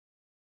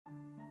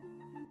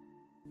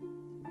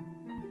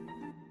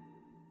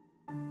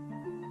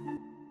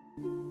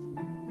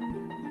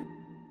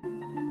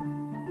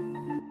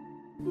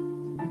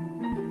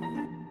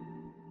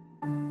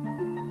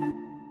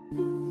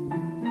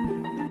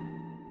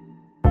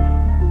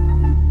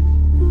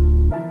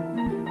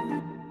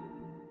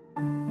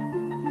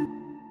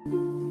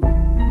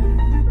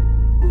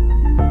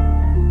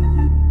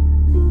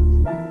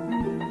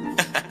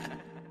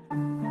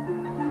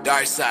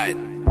Dark side,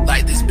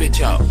 light this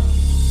bitch up.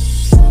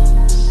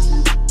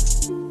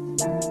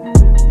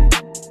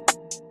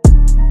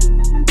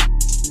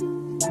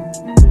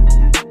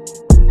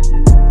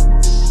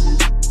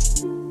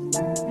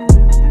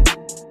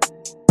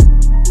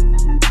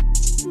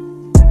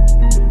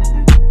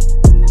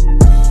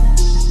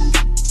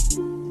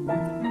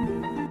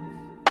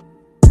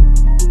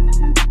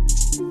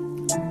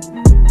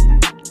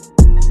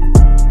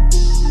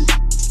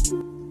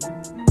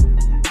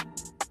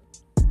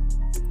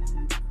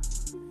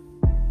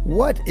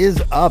 What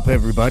is up,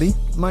 everybody?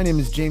 My name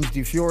is James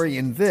DeFiore,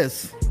 and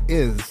this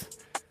is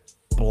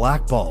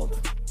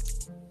Blackballed.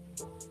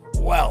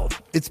 Well,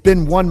 it's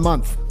been 1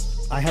 month.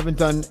 I haven't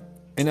done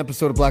an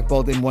episode of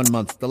Blackballed in 1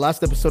 month. The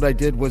last episode I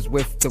did was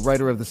with the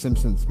writer of The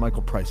Simpsons,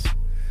 Michael Price.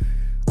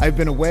 I've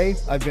been away.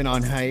 I've been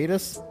on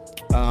hiatus,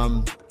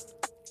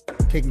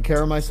 taking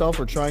care of myself,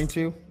 or trying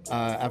to,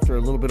 after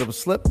a little bit of a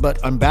slip,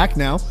 but I'm back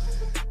now.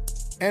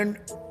 And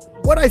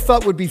what I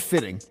thought would be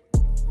fitting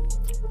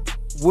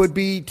would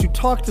be to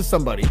talk to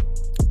somebody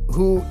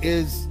who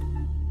is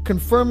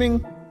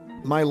confirming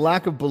my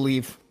lack of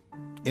belief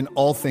in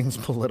all things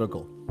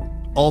political.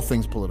 All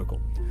things political.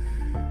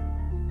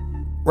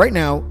 Right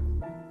now,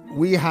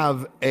 we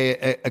have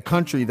a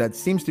country that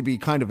seems to be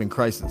kind of in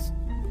crisis.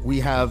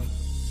 We have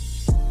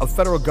a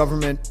federal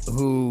government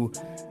who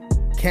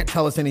can't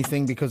tell us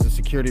anything because of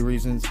security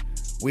reasons.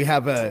 We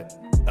have a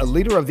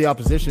leader of the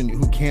opposition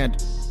who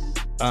can't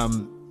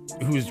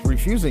who's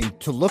refusing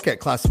to look at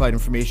classified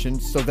information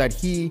so that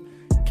he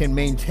can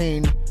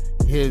maintain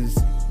his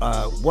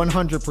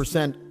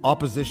 100%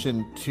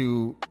 opposition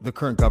to the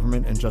current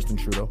government and Justin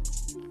Trudeau.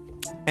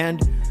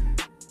 And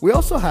we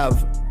also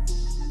have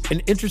an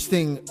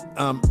interesting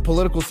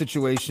political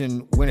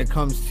situation when it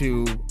comes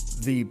to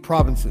the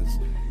provinces.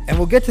 And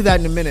we'll get to that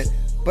in a minute.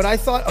 But I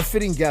thought a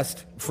fitting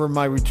guest for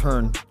my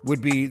return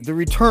would be the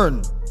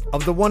return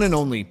of the one and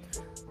only,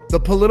 the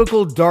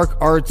political dark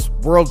arts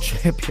world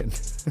champion.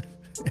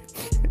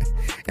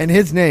 And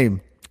his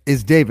name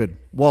is David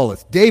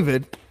Wallace.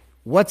 David,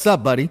 what's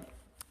up, buddy?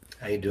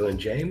 How you doing,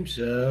 James?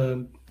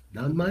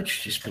 Not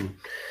much. Just been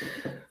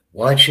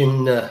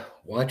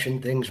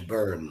watching things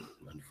burn,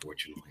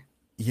 unfortunately.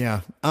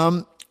 Yeah.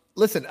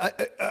 Listen,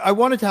 I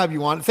wanted to have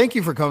you on. Thank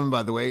you for coming,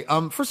 by the way.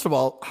 First of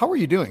all, how are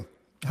you doing?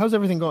 How's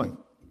everything going?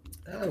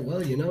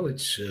 Well,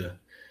 it's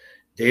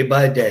day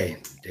by day.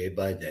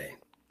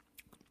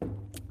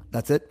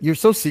 That's it? You're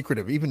so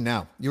secretive, even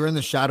now. You're in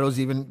the shadows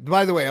even.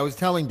 By the way, I was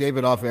telling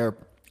David off air,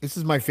 this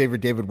is my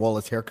favorite David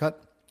Wallace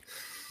haircut.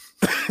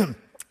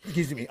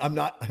 Excuse me. I'm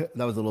not.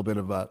 That was a little bit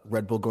of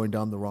Red Bull going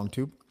down the wrong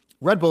tube.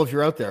 Red Bull, if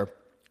you're out there,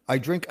 I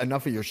drink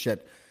enough of your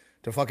shit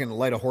to fucking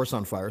light a horse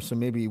on fire. So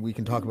maybe we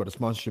can talk about a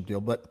sponsorship deal.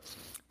 But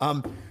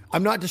I'm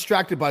not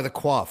distracted by the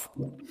coif.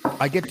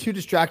 I get too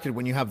distracted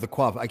when you have the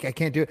coif. I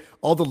can't do it.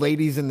 All the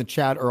ladies in the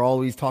chat are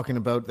always talking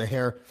about the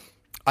hair.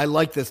 I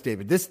like this,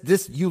 David.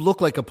 This you look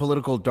like a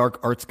political dark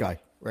arts guy,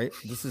 right?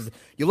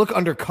 You look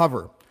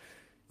undercover.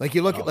 Like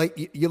you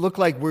look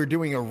like we're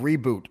doing a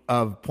reboot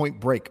of Point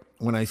Break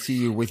when I see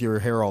you with your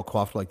hair all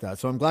coiffed like that.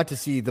 So I'm glad to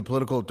see the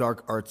political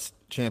dark arts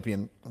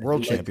champion,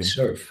 world champion.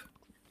 Surf.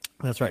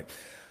 That's right.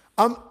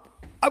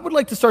 I would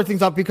like to start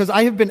things off because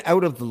I have been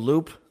out of the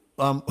loop,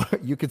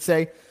 you could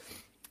say,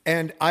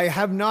 and I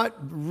have not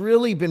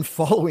really been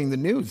following the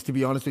news, to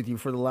be honest with you,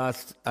 for the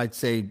last, I'd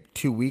say,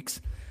 2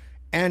 weeks.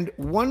 And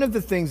one of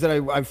the things that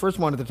I first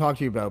wanted to talk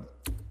to you about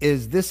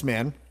is this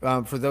man.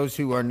 For those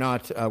who are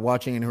not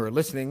watching and who are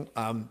listening,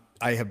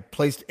 I have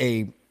placed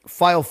a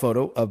file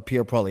photo of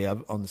Pierre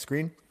Poilievre on the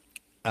screen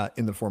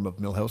in the form of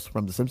Milhouse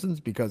from The Simpsons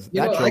because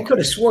I could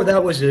have swore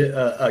that was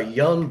a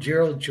young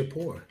Gerald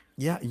Chapor.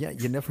 Yeah,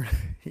 you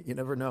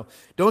never know.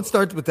 Don't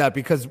start with that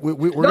because we're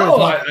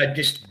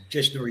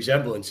just the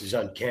resemblance is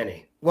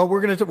uncanny. Well,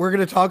 we're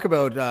gonna talk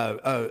about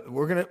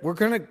we're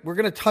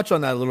gonna touch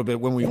on that a little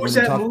bit when we. What was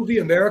that movie,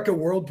 America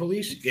World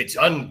Police? It's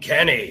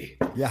uncanny.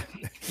 Yeah,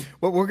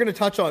 well, we're gonna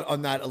touch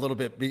on that a little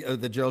bit,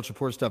 the Gerald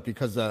Chapor stuff,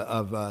 because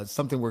of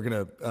something we're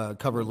gonna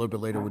cover a little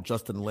bit later with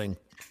Justin Ling,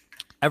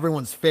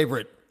 everyone's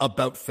favorite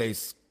about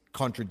face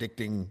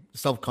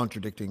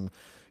self-contradicting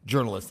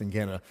journalist in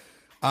Canada.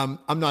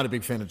 I'm not a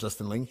big fan of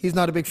Justin Ling. He's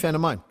not a big fan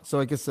of mine. So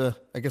I guess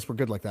we're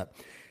good like that.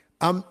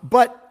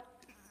 But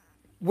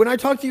when I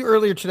talked to you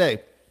earlier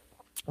today,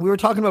 we were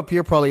talking about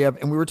Pierre Poilievre,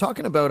 and we were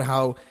talking about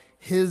how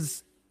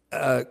his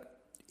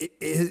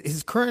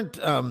current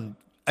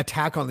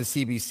attack on the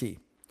CBC.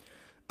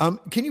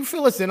 Can you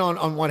fill us in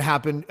on what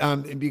happened?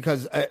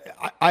 Because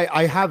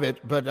I have it,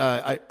 but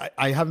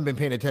I haven't been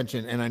paying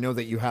attention, and I know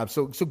that you have.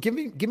 So give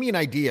me an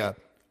idea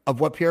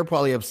of what Pierre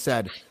Poilievre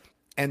said,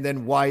 and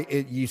then why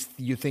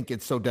you think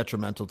it's so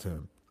detrimental to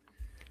him.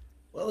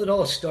 Well, it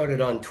all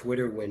started on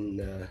Twitter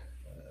when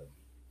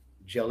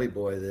Jelly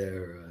Boy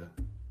there,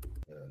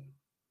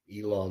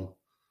 Elon,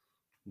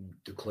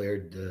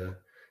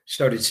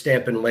 started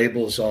stamping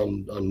labels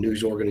on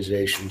news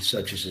organizations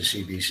such as the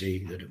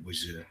CBC that it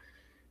was a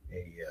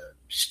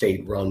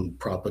state-run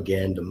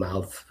propaganda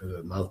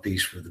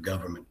mouthpiece for the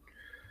government.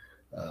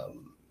 Of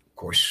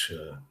course,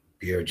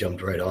 Pierre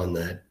jumped right on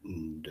that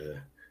and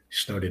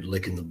started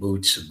licking the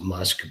boots of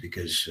Musk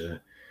because,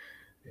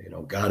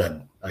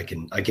 God, I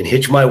can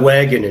hitch my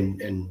wagon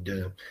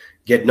and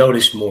get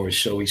noticed more.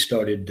 So he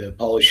started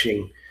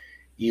polishing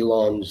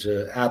Elon's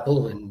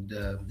Apple, and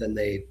then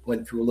they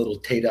went through a little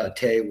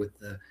tete-a-tete with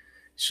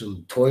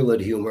some toilet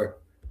humor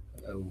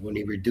when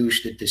he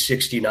reduced it to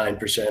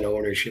 69%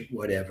 ownership,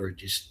 whatever.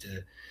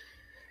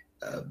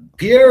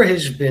 Pierre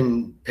has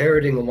been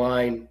parroting a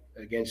line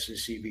against the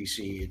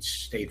CBC. It's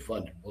state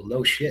funded. Well,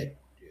 no shit.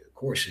 Of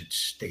course, it's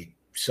state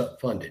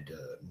funded,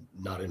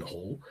 not in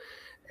whole.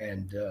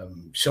 And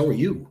so are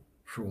you,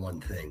 for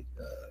one thing,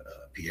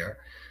 Pierre.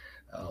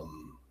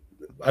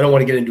 I don't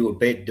want to get into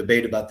a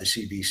debate about the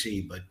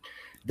CBC, but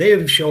they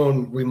have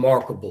shown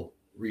remarkable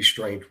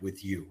restraint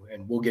with you.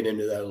 And we'll get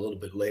into that a little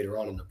bit later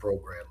on in the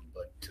program.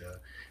 But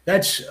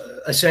that's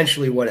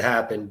essentially what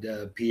happened.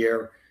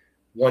 Pierre,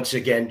 once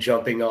again,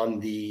 jumping on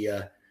the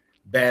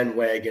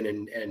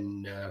bandwagon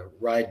and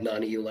riding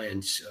on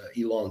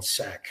Elon's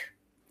sack.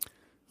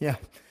 Yeah.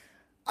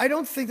 I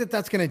don't think that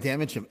that's going to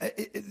damage him.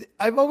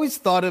 I've always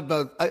thought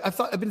about,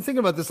 I've been thinking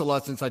about this a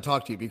lot since I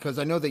talked to you, because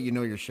I know that you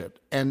know your shit,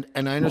 and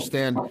I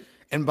understand.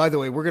 And by the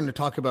way, we're going to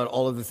talk about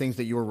all of the things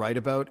that you were right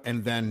about.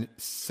 And then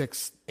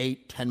 6,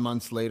 8, 10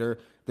 months later,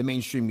 the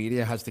mainstream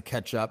media has to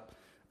catch up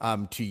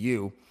to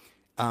you,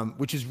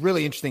 which is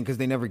really interesting because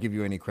they never give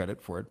you any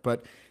credit for it.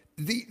 But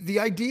the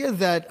idea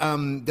that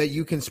that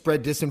you can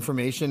spread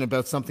disinformation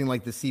about something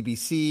like the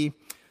CBC,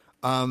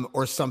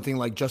 or something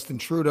like Justin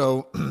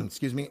Trudeau,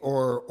 excuse me,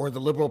 or the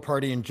Liberal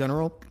Party in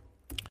general,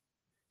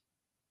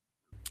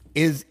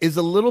 is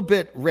a little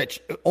bit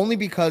rich, only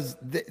because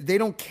they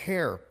don't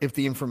care if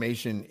the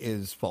information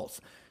is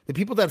false. The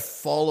people that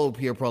follow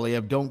Pierre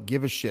Poilievre don't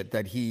give a shit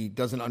that he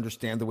doesn't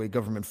understand the way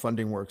government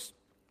funding works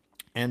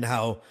and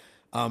how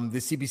the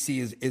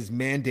CBC is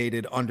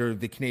mandated under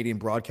the Canadian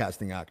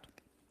Broadcasting Act.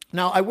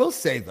 Now, I will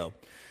say, though,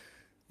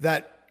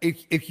 that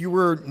if you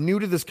were new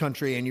to this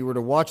country and you were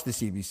to watch the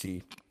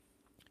CBC,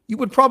 you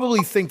would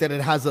probably think that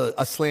it has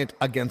a slant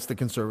against the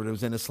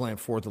Conservatives and a slant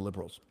for the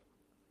Liberals.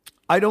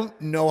 I don't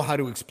know how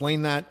to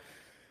explain that.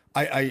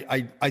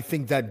 I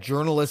think that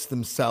journalists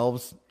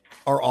themselves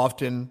are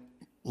often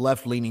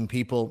left-leaning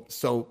people,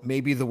 so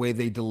maybe the way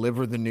they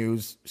deliver the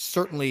news,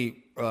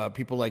 certainly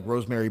people like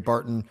Rosemary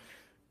Barton,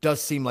 does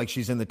seem like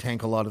she's in the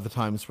tank a lot of the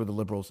times for the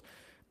Liberals.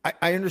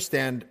 I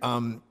understand.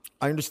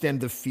 I understand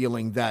the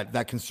feeling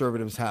that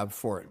Conservatives have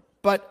for it.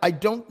 But I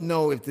don't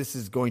know if this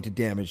is going to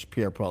damage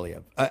Pierre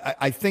Poilievre.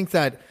 I think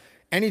that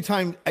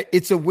anytime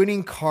it's a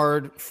winning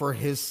card for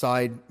his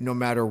side, no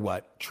matter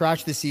what.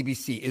 Trash the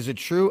CBC. Is it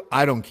true?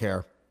 I don't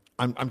care.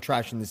 I'm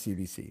trashing the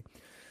CBC.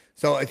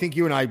 So I think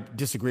you and I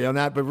disagree on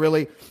that. But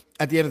really,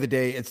 at the end of the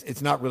day,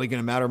 it's not really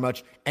going to matter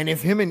much. And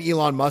if him and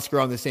Elon Musk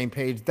are on the same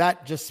page,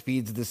 that just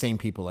feeds the same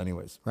people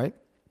anyways, right?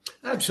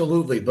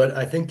 Absolutely. But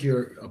I think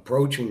you're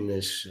approaching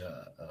this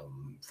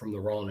from the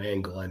wrong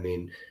angle. I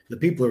mean, the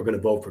people who are going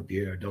to vote for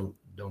Pierre don't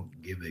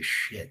give a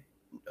shit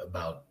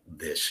about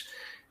this.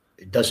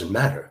 It doesn't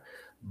matter.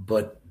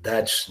 But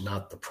that's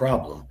not the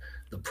problem.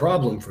 The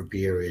problem for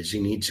Pierre is he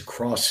needs a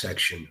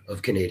cross-section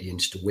of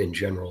Canadians to win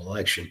general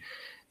election.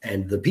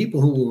 And the people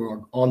who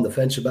are on the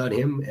fence about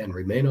him and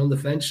remain on the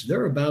fence,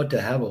 they're about to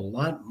have a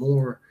lot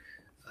more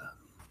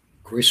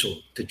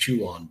gristle to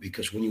chew on,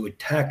 because when you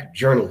attack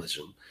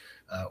journalism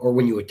or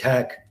when you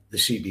attack the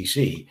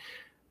CBC,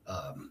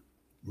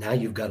 now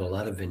you've got a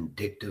lot of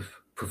vindictive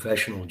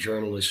professional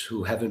journalists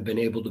who haven't been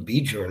able to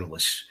be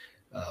journalists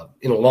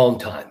in a long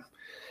time.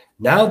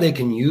 Now they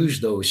can use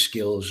those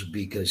skills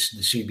because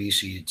the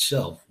CBC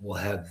itself will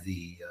have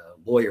the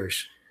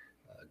lawyers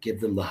give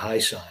them the high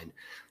sign.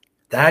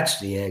 That's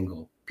the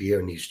angle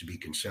Pierre needs to be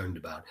concerned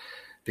about,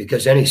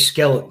 because any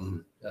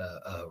skeleton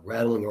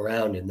rattling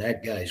around in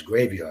that guy's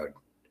graveyard,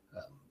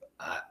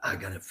 I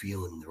got a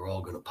feeling they're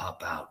all going to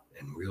pop out,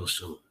 and real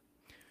soon.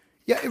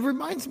 Yeah, it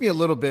reminds me a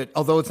little bit,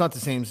 although it's not the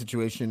same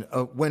situation,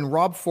 when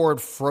Rob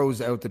Ford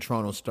froze out the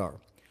Toronto Star,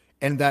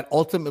 and that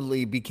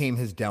ultimately became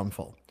his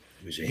downfall.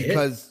 It was a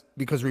hit.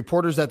 Because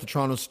reporters at the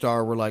Toronto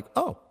Star were like,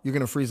 oh, you're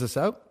going to freeze us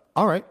out?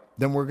 All right,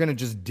 then we're going to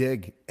just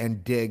dig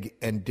and dig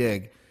and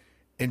dig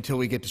until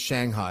we get to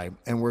Shanghai,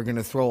 and we're going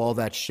to throw all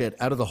that shit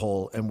out of the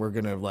hole, and we're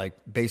going to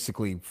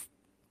basically,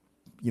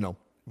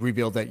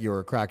 reveal that you're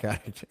a crack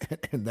addict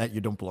and that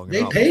you don't belong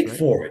in office. They paid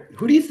for it.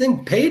 Who do you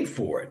think paid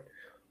for it?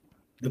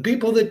 The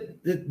people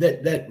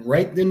that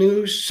write the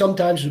news,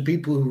 sometimes the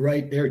people who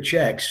write their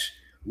checks,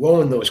 who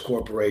own those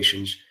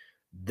corporations,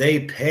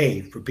 they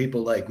pay for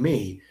people like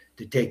me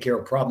to take care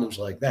of problems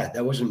like that.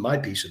 That wasn't my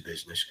piece of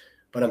business.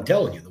 But I'm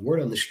telling you, the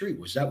word on the street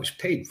was that was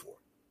paid for.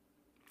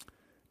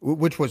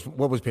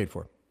 What was paid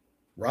for?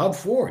 Rob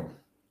Ford.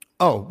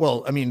 Oh,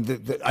 well, I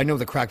mean, I know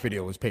the crack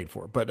video was paid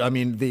for, but I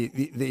mean,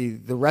 the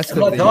rest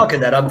I'm of not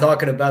talking that. I'm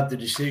talking about the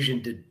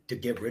decision to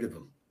get rid of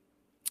him.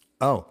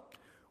 Oh,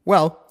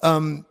 well,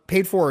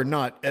 paid for or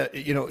not,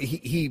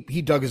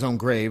 he dug his own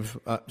grave.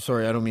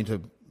 Sorry, I don't mean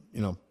to,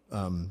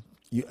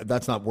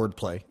 that's not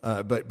wordplay.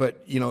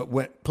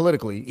 But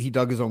politically, he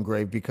dug his own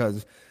grave,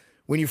 because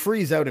when you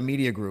freeze out a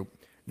media group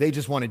They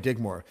just want to dig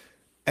more.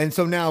 And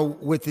so now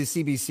with the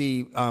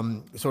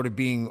CBC sort of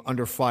being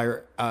under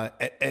fire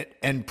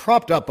and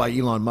propped up by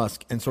Elon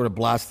Musk and sort of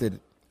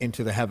blasted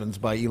into the heavens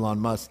by Elon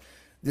Musk,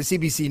 the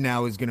CBC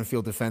now is going to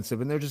feel defensive,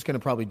 and they're just going to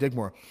probably dig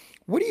more.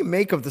 What do you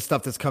make of the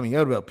stuff that's coming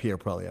out about Pierre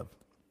Poilievre?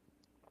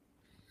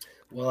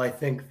 Well, I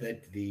think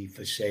that the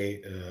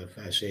facade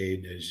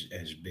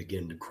has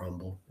begun to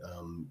crumble.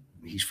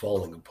 He's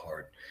falling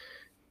apart.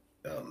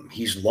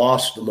 He's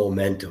lost the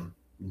momentum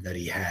that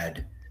he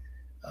had.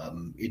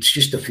 It's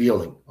just a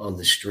feeling on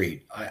the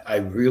street. I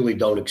really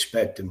don't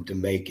expect him to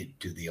make it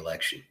to the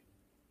election.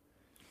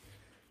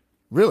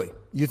 Really?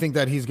 You think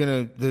that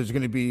there's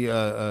going to be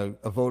a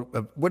vote?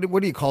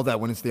 What do you call that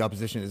when it's the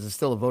opposition? Is it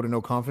still a vote of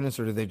no confidence,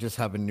 or do they just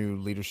have a new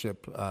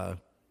leadership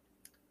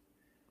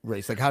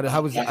race? Like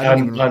how was it?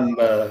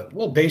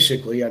 Well,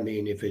 basically, I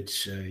mean, if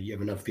it's you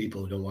have enough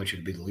people who don't want you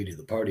to be the leader of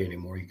the party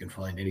anymore, you can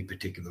find any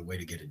particular way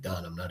to get it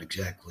done. I'm not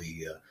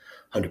exactly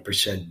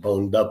 100%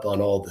 boned up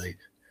on all the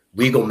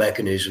legal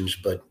mechanisms,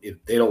 but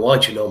if they don't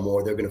want you no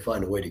more, they're going to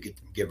find a way to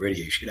get rid of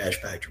you. You should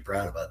ask Patrick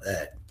Brown about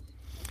that.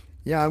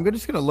 Yeah, I'm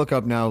just going to look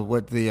up now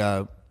what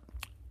the.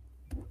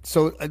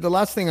 So the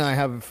last thing I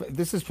have,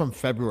 this is from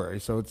February,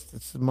 so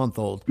it's a month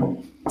old,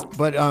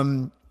 but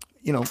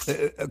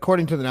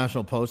according to the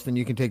National Post, and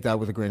you can take that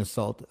with a grain of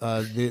salt.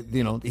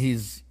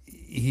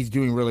 He's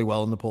doing really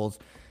well in the polls.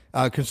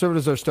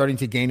 Conservatives are starting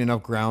to gain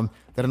enough ground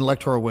that an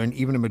electoral win,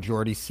 even a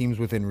majority, seems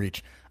within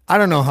reach. I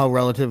don't know how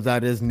relative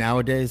that is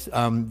nowadays.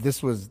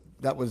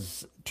 That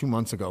was 2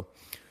 months ago,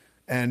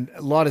 and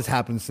a lot has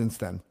happened since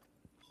then.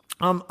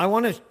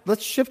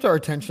 Let's shift our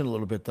attention a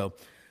little bit, though.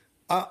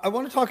 I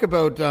want to talk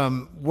about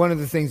one of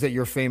the things that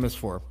you're famous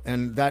for,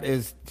 and that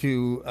is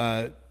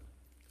to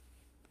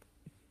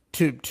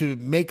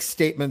make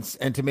statements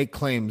and to make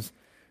claims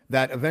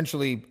that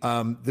eventually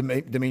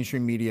the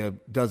mainstream media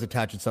does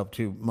attach itself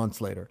to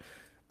months later.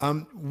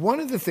 One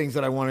of the things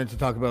that I wanted to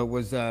talk about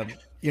was,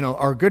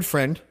 our good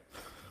friend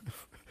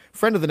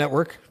of the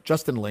network,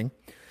 Justin Ling.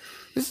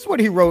 This is what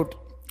he wrote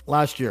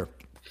last year.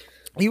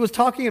 He was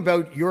talking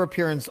about your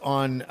appearance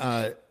on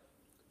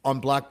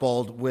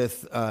Blackballed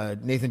with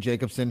Nathan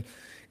Jacobson.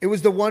 It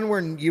was the one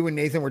where you and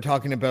Nathan were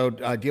talking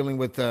about dealing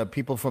with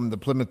people from the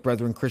Plymouth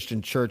Brethren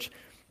Christian Church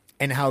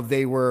and how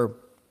they were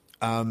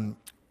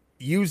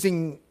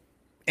using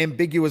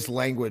ambiguous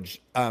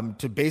language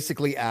to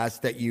basically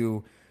ask that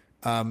you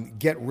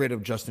get rid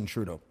of Justin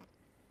Trudeau.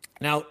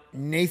 Now,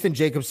 Nathan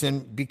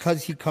Jacobson,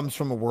 because he comes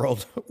from a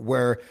world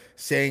where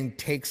saying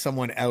take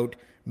someone out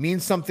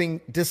means something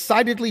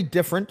decidedly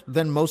different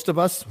than most of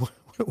us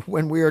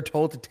when we are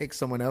told to take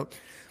someone out.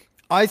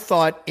 I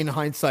thought in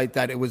hindsight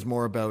that it was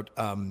more about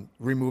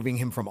removing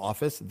him from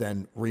office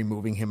than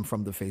removing him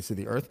from the face of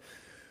the earth.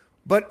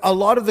 But a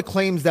lot of the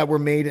claims that were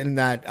made in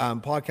that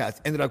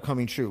podcast ended up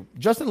coming true.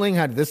 Justin Ling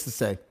had this to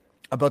say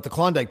about the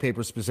Klondike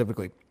Papers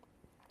specifically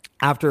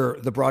after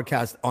the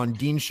broadcast on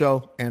Dean's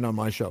show and on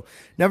my show.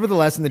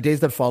 Nevertheless, in the days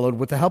that followed,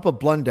 with the help of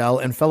Blundell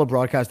and fellow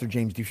broadcaster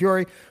James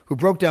DeFiore, who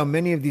broke down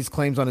many of these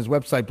claims on his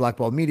website,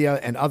 Blackball Media,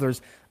 and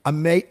others, a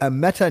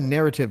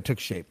meta-narrative took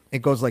shape.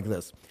 It goes like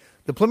this.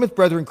 The Plymouth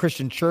Brethren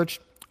Christian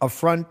Church, a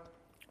front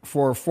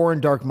for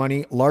foreign dark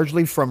money,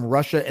 largely from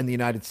Russia and the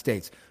United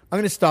States. I'm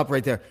going to stop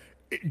right there.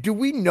 Do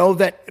we know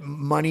that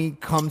money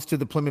comes to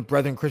the Plymouth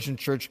Brethren Christian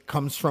Church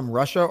comes from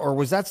Russia, or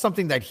was that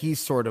something that he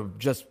sort of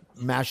just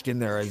mashed in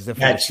there as if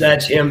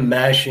that's him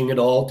mashing it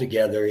all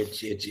together?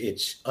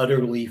 It's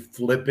utterly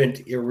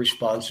flippant,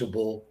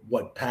 irresponsible,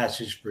 what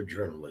passes for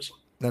journalism.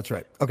 That's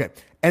right. Okay.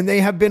 And they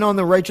have been on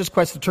the righteous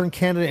quest to turn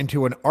Canada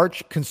into an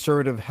arch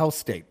conservative hell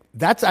state.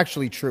 That's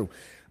actually true.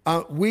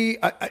 We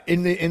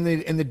in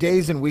the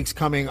days and weeks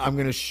coming, I'm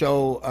going to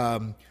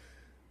show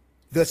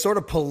the sort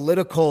of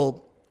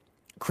political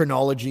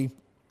chronology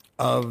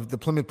of the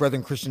Plymouth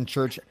Brethren Christian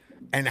Church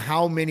and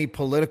how many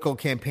political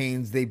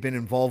campaigns they've been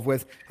involved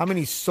with, how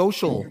many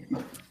social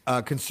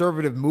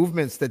conservative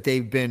movements that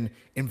they've been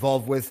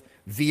involved with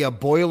via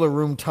boiler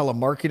room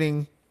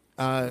telemarketing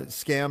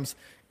scams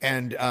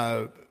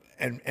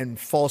and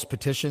false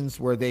petitions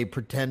where they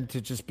pretend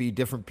to just be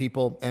different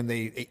people and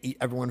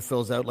everyone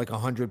fills out like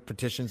 100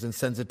 petitions and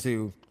sends it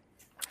to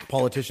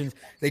politicians.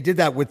 They did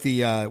that with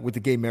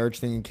the gay marriage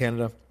thing in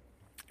Canada,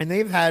 and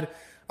they've had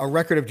a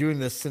record of doing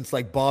this since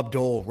like Bob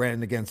Dole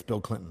ran against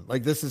Bill Clinton.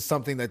 Like this is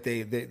something that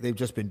they've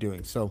just been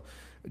doing. So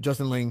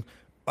Justin Ling,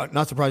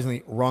 not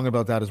surprisingly, wrong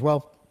about that as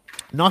well.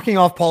 Knocking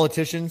off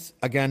politicians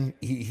again.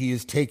 He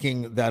is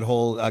taking that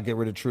whole get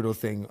rid of Trudeau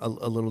thing a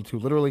little too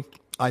literally,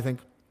 I think.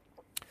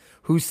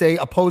 Who say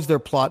oppose their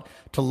plot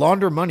to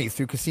launder money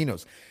through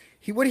casinos.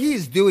 What he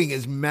is doing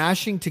is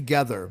mashing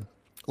together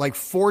like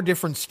 4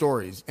 different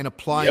stories and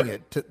applying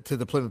it to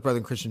the Plymouth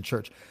Brethren Christian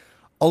Church,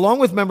 along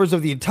with members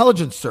of the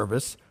intelligence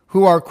service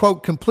who are,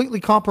 quote,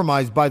 completely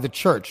compromised by the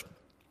church.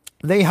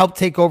 They helped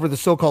take over the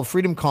so-called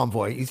Freedom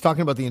Convoy. He's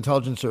talking about the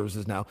intelligence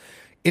services now,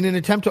 in an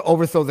attempt to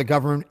overthrow the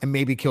government and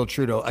maybe kill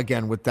Trudeau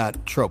again with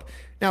that trope.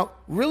 Now,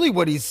 really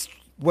what he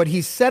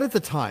said at the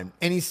time,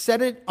 and he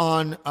said it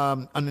on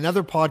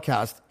another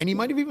podcast, and he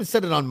might have even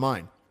said it on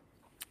mine,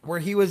 where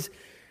he was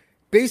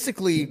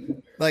basically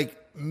like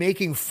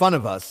making fun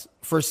of us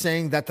for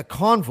saying that the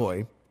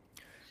convoy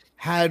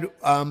had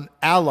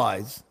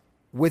allies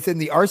within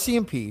the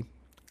RCMP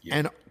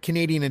and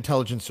Canadian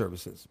intelligence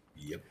services.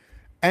 Yep.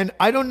 And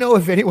I don't know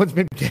if anyone's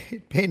been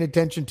paying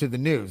attention to the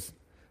news,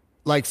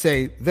 like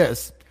say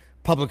this.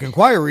 Public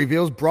inquiry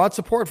reveals broad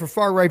support for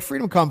far-right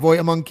freedom convoy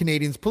among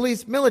Canadians'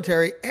 police,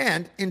 military,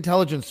 and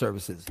intelligence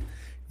services.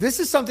 This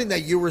is something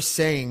that you were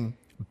saying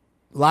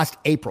last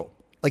April,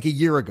 like a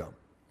year ago.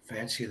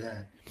 Fancy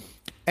that.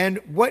 And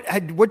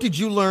what did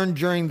you learn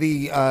during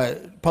the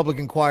public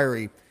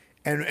inquiry?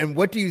 And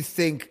what do you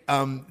think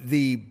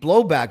the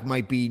blowback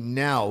might be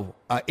now,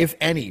 if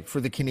any, for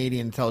the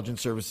Canadian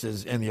intelligence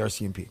services and the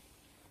RCMP?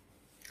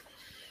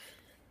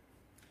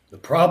 The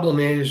problem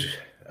is,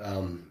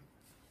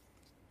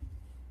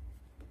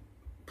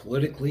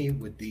 politically,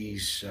 with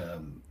these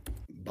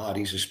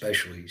bodies,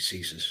 especially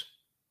CSIS,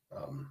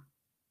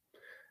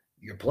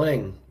 you're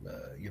playing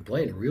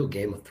a real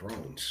Game of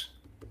Thrones.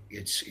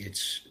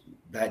 It's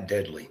that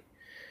deadly.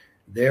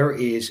 There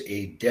is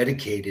a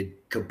dedicated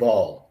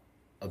cabal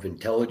of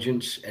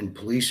intelligence and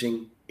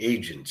policing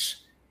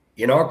agents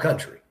in our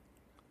country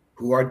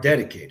who are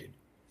dedicated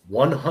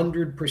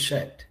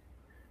 100%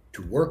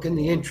 to work in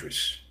the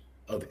interests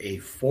of a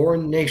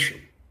foreign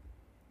nation.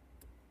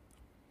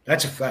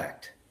 That's a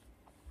fact.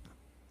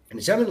 And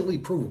it's eminently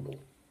provable.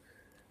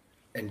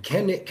 And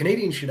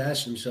Canadians should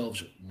ask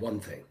themselves one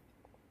thing.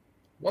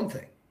 One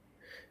thing.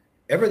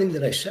 Everything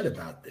that I said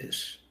about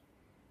this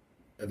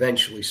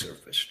eventually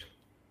surfaced.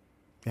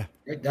 Yeah.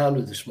 Right down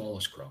to the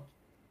smallest crumb.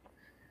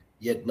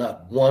 Yet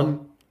not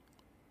one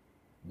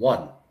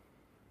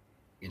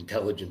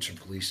intelligence or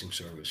policing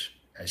service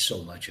has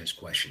so much as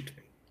questioned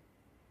me.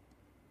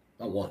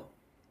 Not one.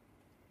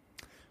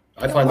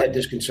 I find that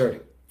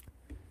disconcerting.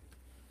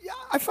 Yeah,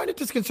 I find it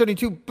disconcerting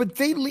too. But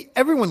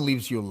everyone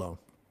leaves you alone,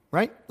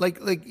 right? Like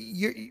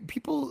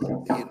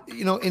people,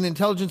 in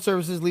intelligence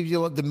services leaves you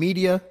alone. The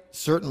media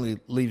certainly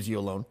leaves you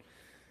alone.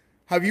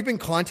 Have you been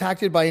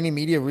contacted by any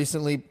media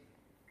recently,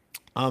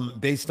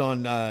 based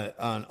on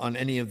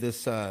any of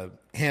this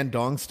Han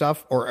Dong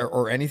stuff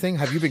or anything?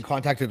 Have you been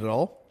contacted at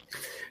all?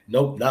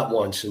 Nope, not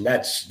once, and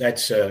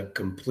that's a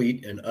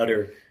complete and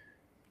utter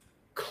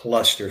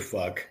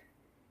clusterfuck.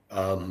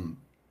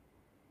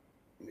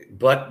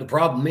 But the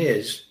problem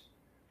is,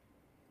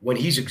 when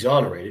he's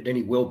exonerated, and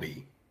he will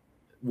be,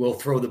 we'll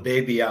throw the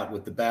baby out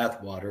with the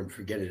bathwater and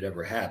forget it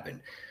ever happened.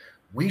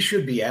 We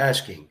should be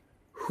asking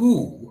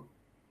who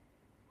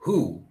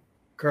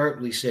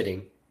currently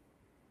sitting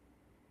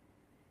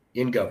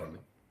in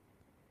government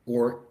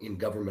or in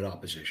government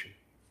opposition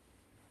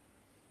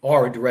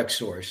are a direct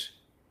source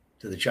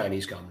to the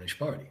Chinese Communist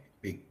Party,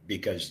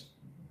 because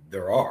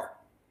there are.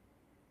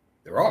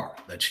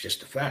 That's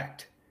just a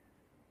fact.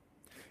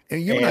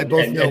 And you and I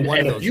both know one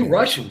of those. A few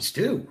Russians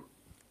too.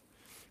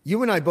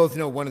 You and I both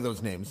know one of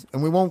those names,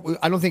 and we won't.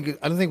 I don't think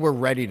we're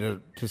ready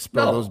to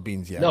spill those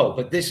beans yet. No,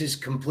 but this is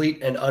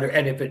complete and utter.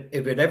 And if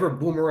it ever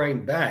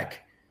boomeranged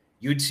back,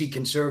 you'd see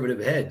conservative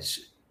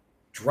heads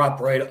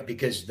drop right up,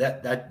 because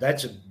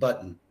that's a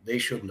button they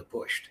shouldn't have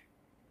pushed.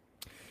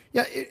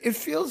 Yeah, it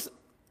feels.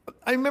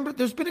 I remember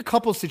there's been a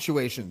couple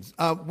situations.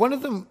 One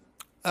of them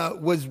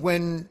was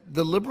when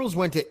the Liberals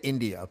went to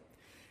India,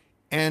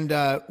 and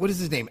what is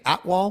his name?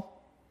 Atwal.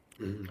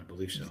 I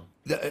believe so.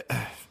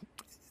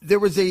 There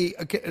was a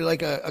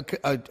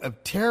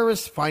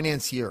terrorist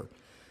financier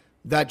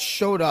that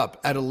showed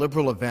up at a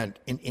Liberal event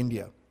in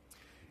India.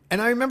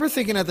 And I remember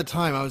thinking at the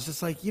time, I was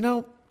just like,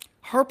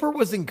 Harper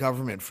was in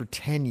government for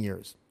 10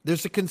 years.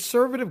 There's a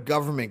conservative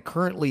government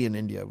currently in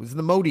India. It was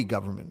the Modi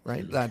government,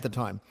 right, at the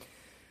time.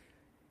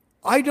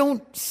 I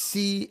don't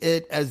see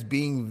it as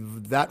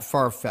being that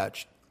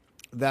far-fetched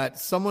that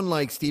someone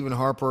like Stephen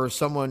Harper or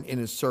someone in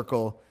his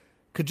circle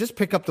could just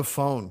pick up the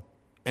phone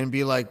and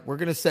be like, we're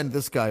going to send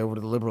this guy over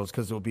to the Liberals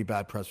because it will be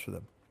bad press for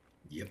them.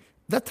 Yep.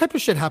 That type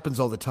of shit happens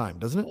all the time,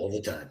 doesn't it? All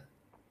the time.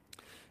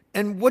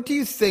 And what do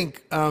you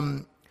think,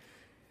 what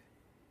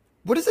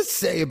does it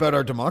say about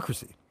our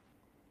democracy?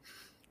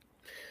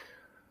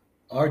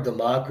 Our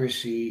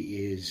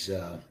democracy is,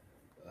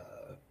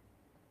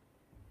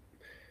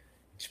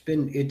 it's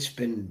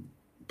been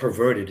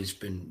perverted. It's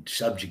been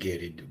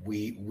subjugated.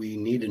 We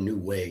need a new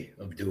way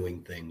of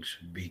doing things,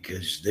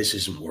 because this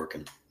isn't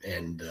working.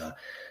 And,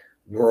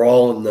 we're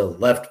all in the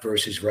left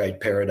versus right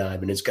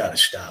paradigm, and it's got to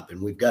stop. And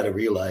we've got to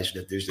realize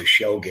that there's a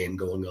shell game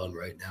going on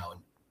right now.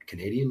 And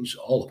Canadians,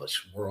 all of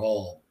us, we're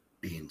all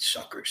being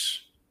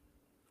suckers.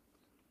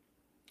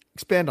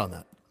 Expand on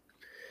that.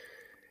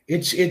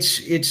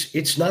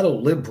 It's not a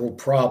liberal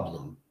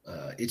problem.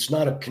 It's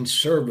not a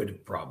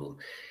conservative problem.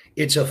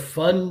 It's a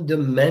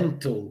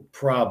fundamental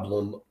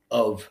problem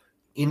of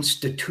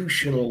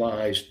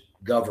institutionalized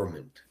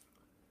government.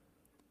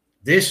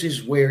 This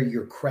is where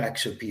your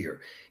cracks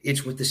appear.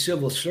 It's with the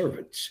civil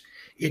servants.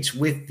 It's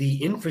with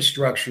the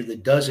infrastructure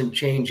that doesn't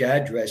change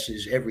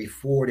addresses every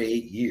 4 to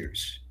 8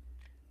 years.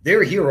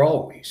 They're here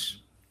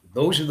always.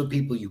 Those are the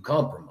people you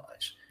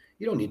compromise.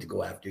 You don't need to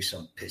go after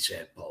some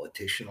pissant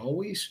politician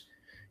always.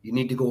 You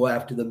need to go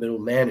after the middle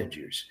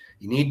managers.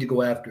 You need to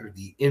go after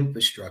the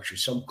infrastructure.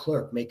 Some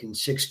clerk making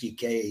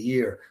 $60K a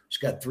year, who's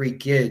got 3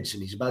 kids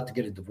and he's about to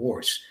get a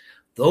divorce.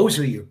 Those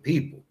are your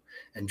people.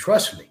 And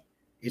trust me,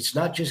 it's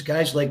not just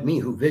guys like me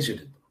who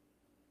visited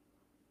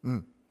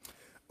them.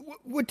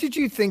 What did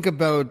you think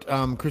about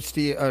not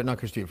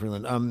Christia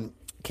Freeland,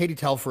 Katie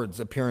Telford's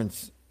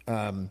appearance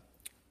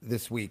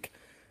this week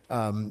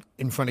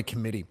in front of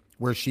committee,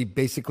 where she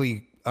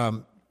basically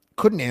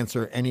couldn't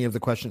answer any of the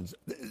questions?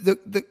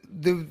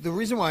 The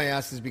reason why I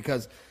asked is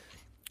because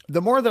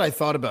the more that I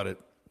thought about it,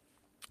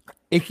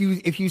 if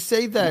you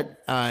say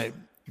that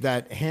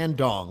that Han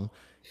Dong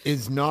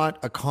is not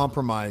a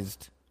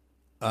compromised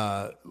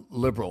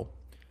liberal,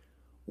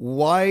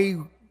 why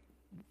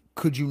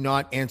could you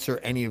not answer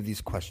any of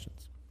these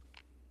questions?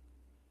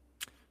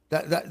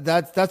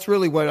 That's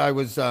really what I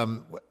was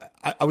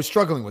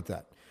struggling with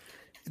that.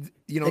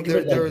 Think of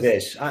it like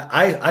this.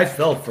 I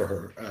felt for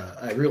her.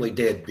 I really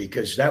did,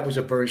 because that was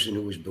a person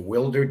who was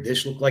bewildered.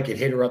 This looked like it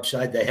hit her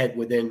upside the head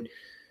within,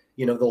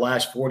 the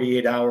last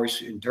 48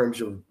 hours in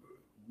terms of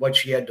what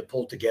she had to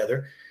pull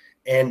together.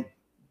 And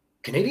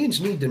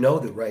Canadians need to know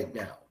that right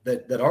now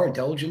that our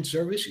intelligence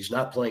service is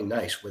not playing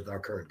nice with our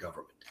current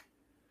government.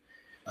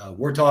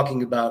 We're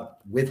talking about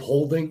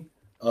withholding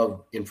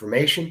of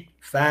information,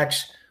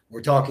 facts.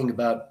 We're talking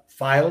about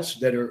files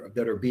that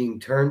are being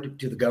turned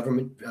to the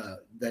government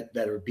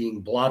that are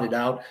being blotted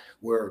out,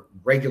 where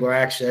regular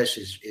access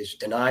is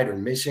denied or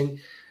missing.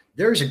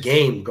 There's a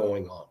game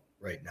going on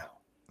right now,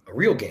 a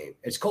real game.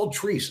 It's called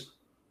treason.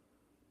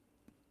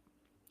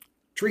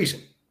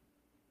 Treason.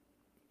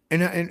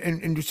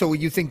 And so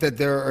you think that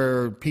there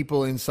are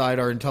people inside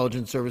our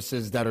intelligence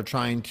services that are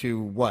trying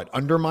to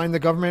undermine the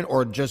government,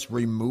 or just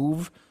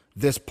remove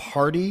this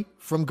party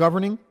from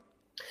governing?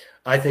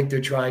 I think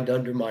they're trying to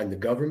undermine the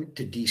government,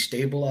 to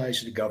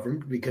destabilize the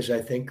government, because I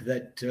think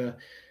that,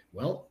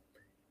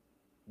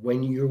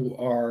 when you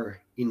are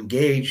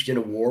engaged in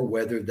a war,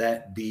 whether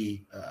that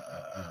be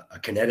a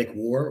kinetic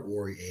war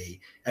or a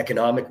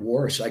economic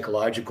war, a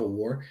psychological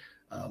war,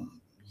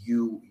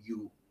 you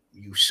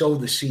sow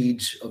the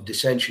seeds of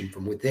dissension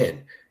from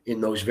within in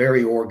those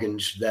very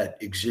organs that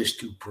exist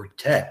to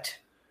protect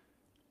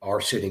our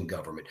sitting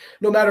government,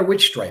 no matter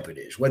which stripe it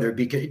is, whether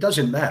it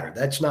doesn't matter.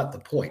 That's not the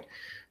point.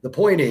 The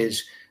point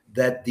is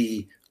that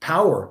the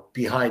power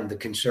behind the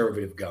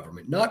conservative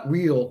government, not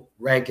real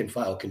rank and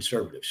file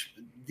conservatives.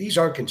 These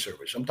aren't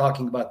conservatives. I'm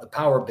talking about the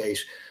power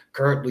base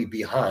currently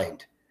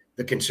behind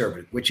the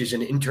conservative, which is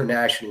an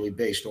internationally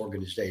based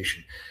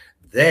organization.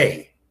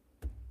 They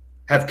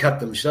have cut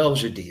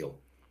themselves a deal.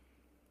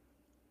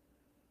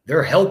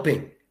 They're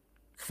helping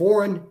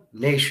foreign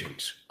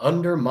nations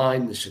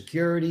undermine the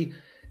security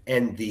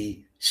and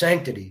the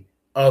sanctity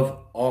of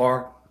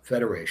our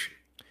federation.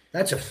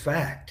 That's a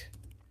fact.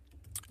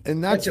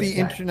 And that's the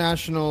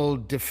International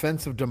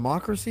Defense of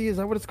Democracy. Is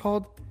that what it's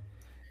called?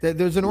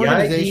 There's an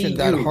organization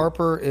that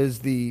Harper is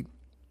the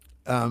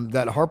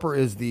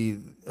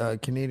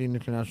Canadian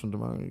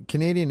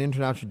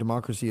International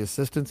Democracy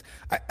Assistance.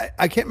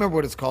 I can't remember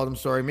what it's called. I'm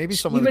sorry. Maybe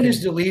someone. Stephen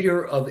is the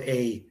leader of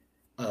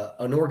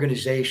an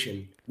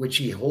organization which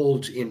he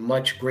holds in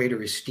much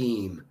greater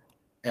esteem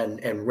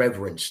and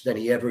reverence than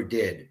he ever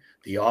did,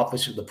 the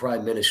office of the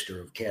Prime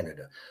Minister of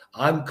Canada.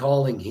 I'm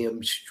calling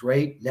him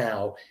straight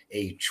now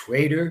a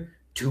traitor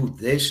to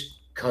this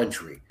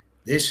country.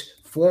 This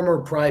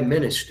former Prime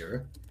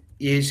Minister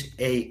is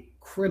a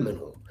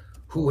criminal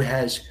who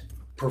has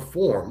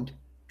performed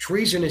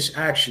treasonous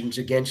actions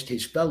against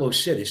his fellow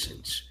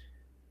citizens.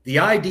 The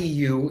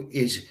IDU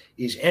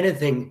is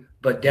anything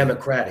but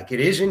democratic.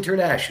 It is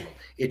international.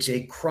 It's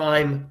a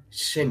crime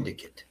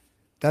syndicate.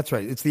 That's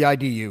right. It's the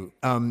IDU.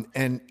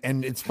 And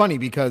it's funny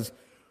because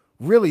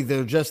really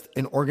they're just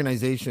an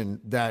organization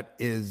that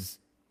is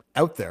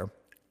out there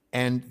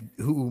and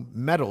who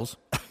meddles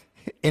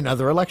in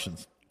other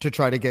elections to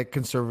try to get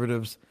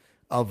conservatives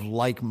of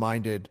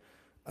like-minded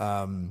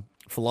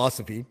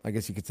philosophy, I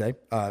guess you could say,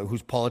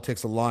 whose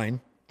politics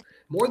align.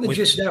 More than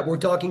just that, we're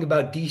talking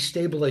about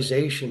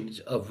destabilizations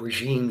of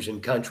regimes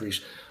and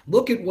countries.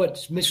 Look at what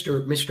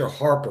Mr.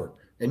 Harper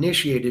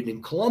initiated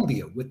in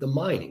Colombia with the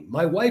mining.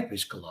 My wife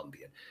is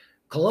Colombian.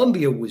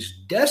 Colombia was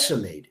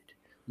decimated.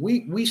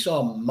 We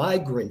saw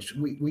migrants,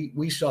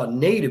 we saw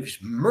natives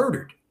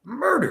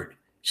murdered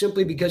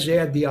simply because they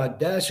had the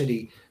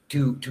audacity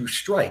to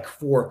strike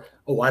for,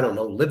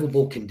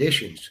 livable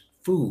conditions,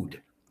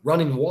 food,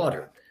 running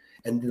water.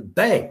 And the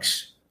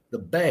banks,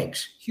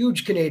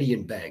 huge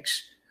Canadian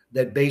banks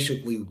that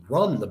basically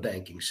run the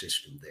banking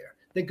system there.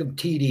 Think of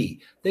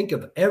TD. Think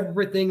of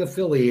everything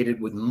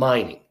affiliated with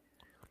mining.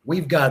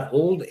 We've got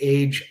old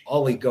age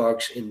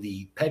oligarchs in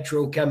the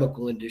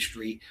petrochemical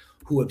industry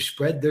who have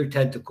spread their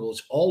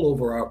tentacles all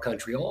over our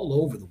country,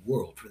 all over the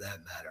world for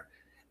that matter,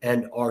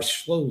 and are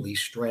slowly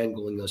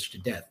strangling us to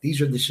death. These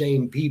are the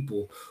same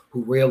people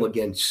who rail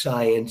against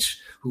science,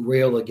 who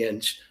rail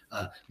against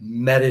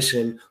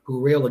medicine,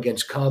 who rail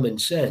against common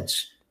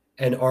sense,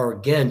 and are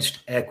against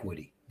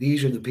equity.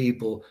 These are the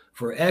people.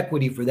 For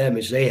equity for them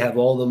is they have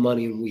all the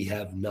money and we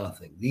have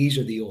nothing. These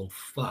are the old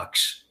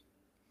fucks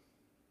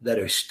that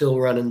are still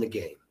running the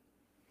game.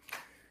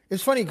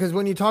 It's funny because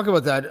when you talk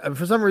about that,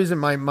 for some reason,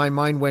 my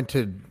mind went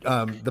to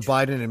the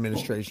Biden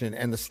administration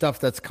and the stuff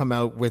that's come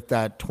out with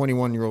that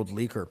 21-year-old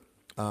leaker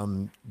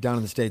down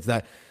in the States.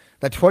 That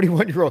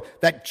 21-year-old,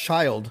 that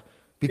child,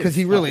 because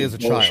he really is a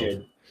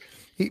child.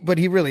 But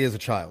he really is a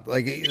child.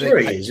 Sure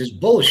he is. It's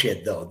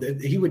bullshit, though.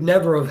 He would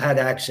never have had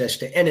access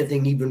to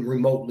anything even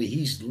remotely.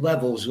 He's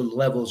levels and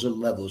levels and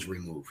levels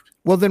removed.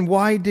 Well, then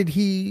why did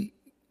he?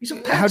 He's a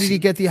patsy. How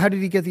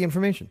did he get the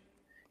information?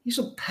 He's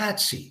a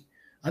patsy.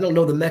 I don't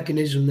know the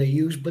mechanism they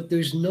use, but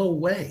there's no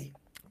way.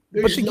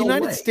 But the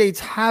United States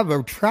have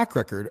a track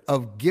record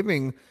of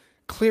giving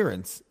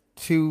clearance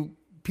to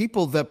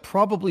people that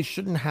probably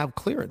shouldn't have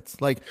clearance.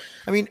 Look.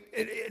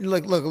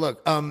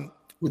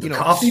 With the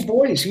coffee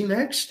boy, is he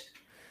next?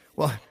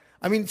 Well,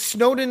 I mean,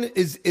 Snowden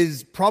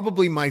is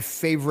probably my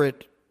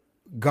favorite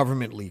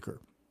government leaker,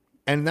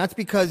 and that's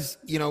because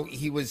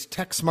he was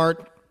tech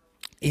smart.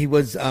 He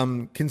was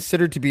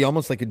considered to be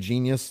almost like a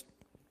genius,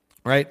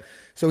 right?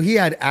 So he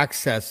had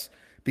access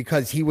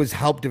because he was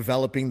help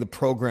developing the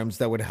programs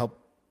that would help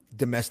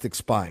domestic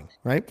spying,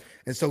 right?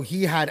 And so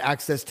he had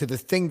access to the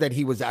thing that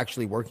he was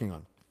actually working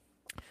on.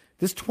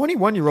 This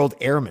 21-year-old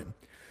airman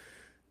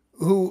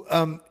who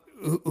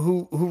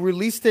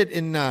released it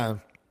in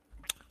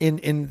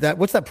that,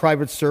 what's that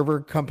private server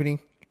company?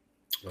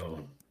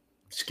 Oh,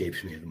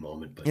 escapes me at the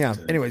moment. But yeah.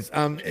 Anyways,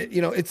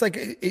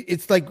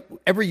 it's like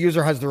every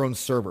user has their own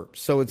server,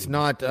 so it's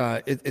not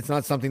it's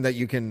not something that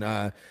you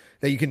can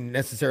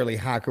necessarily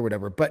hack or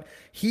whatever. But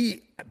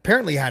he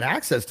apparently had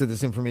access to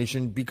this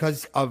information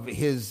because of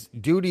his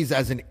duties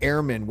as an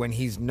airman when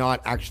he's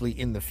not actually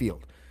in the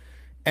field.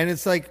 And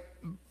it's like,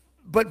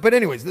 but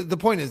anyways, the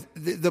point is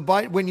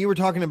when you were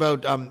talking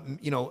about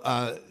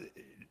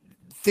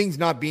things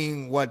not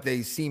being what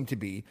they seem to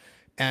be,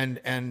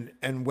 and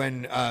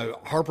when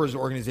Harper's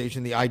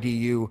organization, the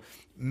IDU,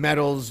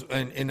 meddles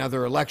in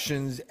other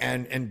elections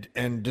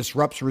and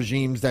disrupts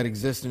regimes that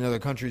exist in other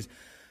countries,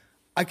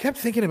 I kept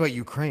thinking about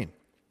Ukraine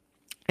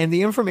and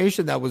the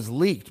information that was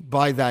leaked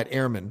by that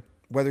airman,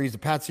 whether he's a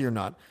patsy or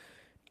not,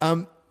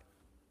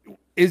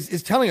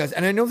 is telling us,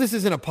 and I know this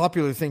isn't a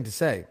popular thing to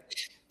say,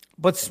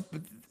 but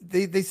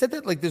they said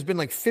that there's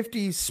been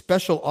 50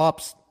 special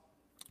ops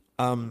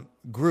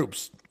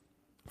groups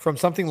from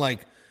something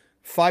like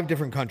 5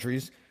 different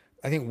countries.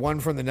 I think one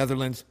from the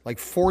Netherlands,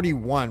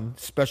 41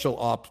 special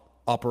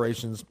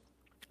operations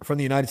from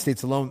the United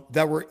States alone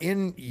that were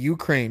in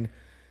Ukraine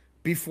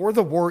before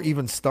the war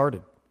even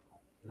started.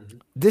 Mm-hmm.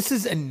 This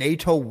is a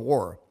NATO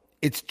war.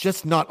 It's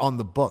just not on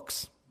the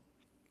books,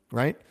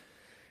 right?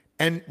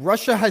 And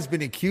Russia has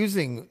been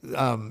accusing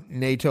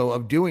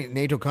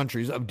NATO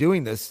countries of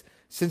doing this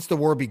since the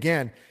war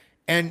began.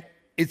 And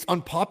it's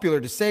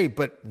unpopular to say,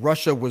 but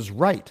Russia was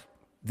right.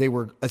 They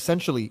were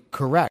essentially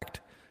correct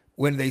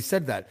when they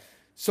said that.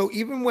 So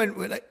even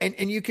when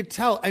you could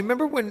tell, I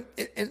remember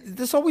and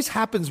this always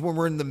happens when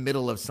we're in the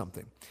middle of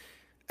something.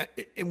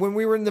 When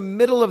we were in the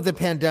middle of the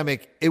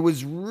pandemic, it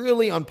was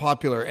really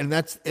unpopular. And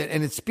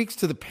it speaks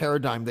to the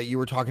paradigm that you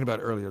were talking about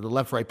earlier, the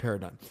left-right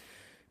paradigm,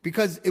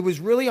 because it was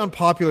really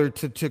unpopular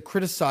to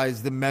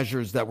criticize the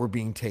measures that were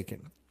being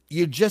taken.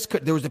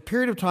 There was a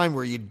period of time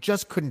where you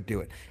just couldn't do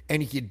it.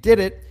 And if you did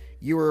it,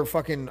 you were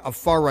a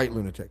far-right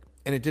lunatic,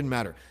 and it didn't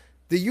matter.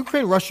 The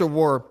Ukraine-Russia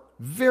war,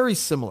 very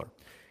similar.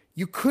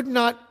 You could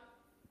not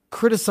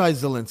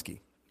criticize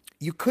Zelensky.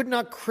 You could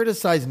not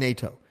criticize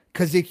NATO,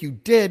 because if you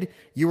did,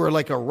 you were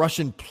like a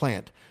Russian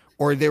plant,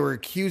 or they were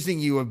accusing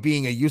you of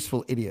being a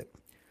useful idiot.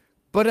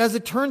 But as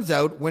it turns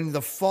out, when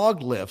the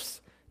fog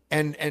lifts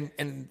and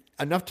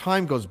enough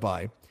time goes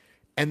by,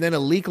 and then a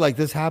leak like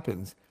this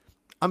happens,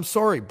 I'm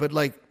sorry, but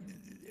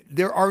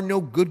there are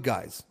no good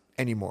guys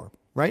anymore,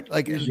 right?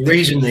 There's a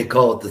reason they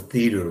call it the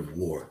theater of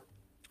war.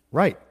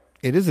 Right.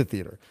 It is a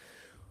theater.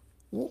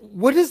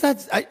 What does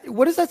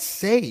that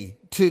say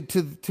to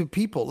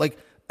people?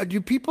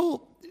 Do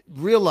people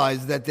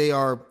realize that they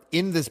are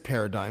in this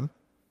paradigm,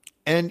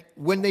 and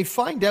when they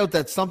find out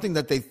that something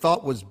that they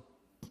thought was,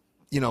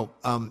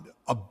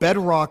 a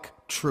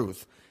bedrock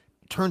truth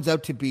turns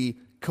out to be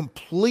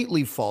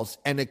completely false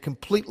and a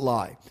complete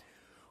lie?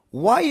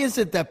 Why is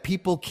it that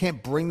people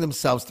can't bring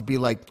themselves to be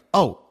like,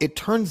 oh, it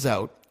turns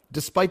out,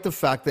 despite the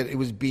fact that it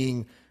was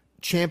being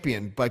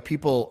championed by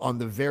people on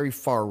the very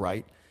far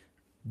right,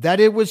 that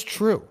it was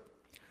true?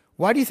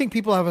 Why do you think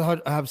people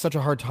have such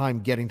a hard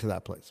time getting to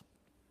that place?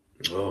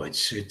 Oh,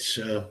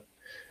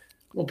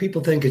 well,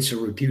 people think it's a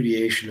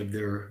repudiation of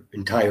their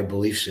entire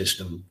belief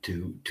system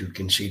to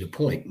concede a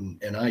point,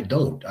 and I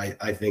don't.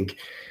 I think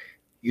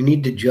you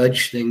need to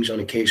judge things on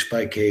a case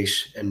by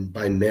case and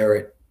by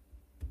merit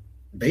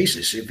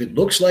basis. If it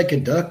looks like a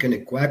duck and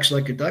it quacks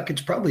like a duck,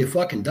 it's probably a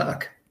fucking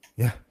duck.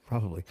 Yeah.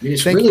 Probably. I mean,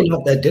 it's really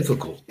not that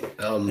difficult.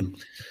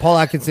 Paul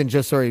Atkinson,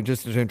 just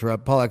to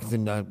interrupt. Paul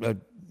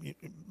Atkinson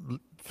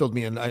filled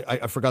me in.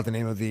 I forgot the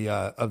name of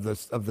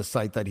the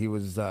site that he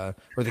was, or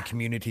the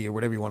community or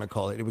whatever you want to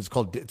call it. It's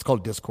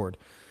called Discord.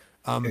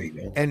 There you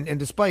go. And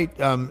despite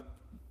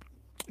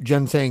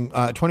Jen saying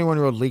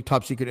 21-year-old leaked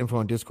top secret info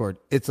on Discord,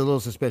 it's a little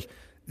suspicious.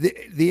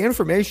 The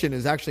information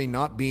is actually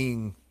not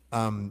being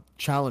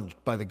challenged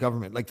by the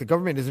government. Like the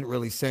government isn't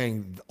really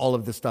saying all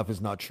of this stuff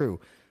is not true.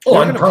 Oh,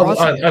 They're going to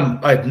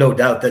prosecute. I have no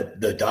doubt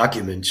that the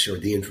documents or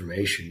the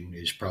information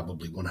is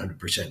probably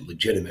 100%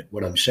 legitimate.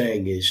 What I'm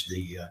saying is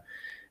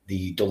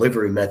the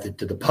delivery method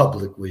to the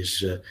public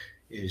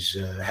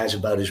has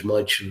about as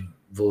much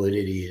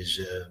validity as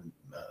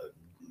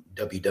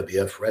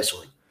WWF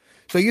wrestling.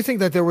 So you think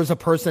that there was a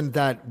person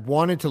that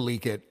wanted to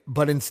leak it,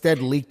 but instead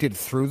leaked it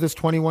through this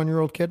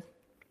 21-year-old kid?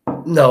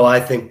 No, I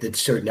think that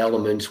certain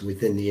elements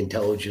within the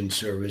intelligence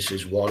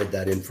services wanted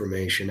that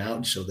information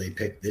out, so they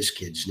picked this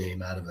kid's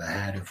name out of a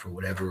hat for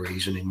whatever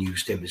reason and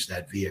used him as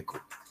that vehicle.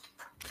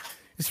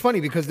 It's funny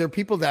because there are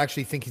people that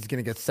actually think he's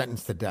going to get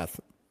sentenced to death,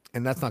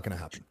 and that's not going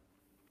to happen.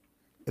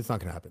 It's not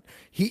going to happen.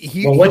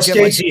 Well, what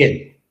state's he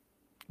in?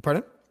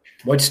 Pardon?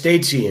 What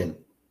state's he in?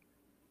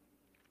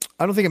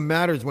 I don't think it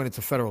matters when it's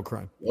a federal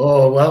crime.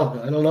 Oh, well,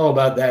 I don't know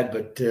about that,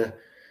 but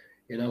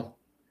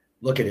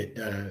look at it.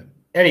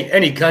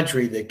 Any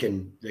country that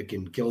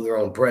can kill their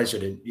own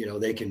president,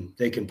 they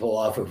can pull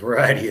off a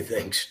variety of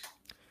things.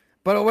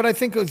 But what I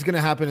think is going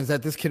to happen is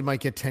that this kid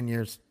might get 10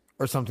 years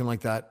or something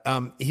like that.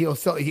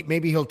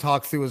 Maybe he'll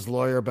talk through his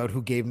lawyer about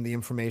who gave him the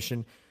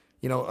information,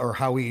 or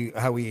how he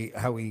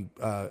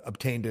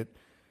obtained it.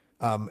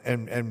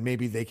 And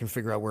maybe they can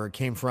figure out where it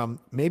came from.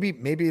 Maybe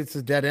it's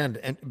a dead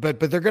end. But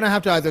they're going to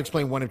have to either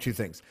explain one of two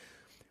things: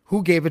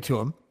 who gave it to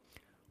him,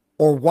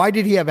 or why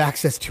did he have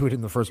access to it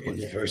in the first place?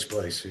 In the first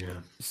place, yeah.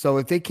 So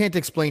if they can't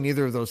explain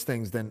either of those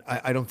things, then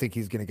I don't think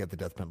he's going to get the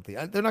death penalty.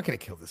 They're not going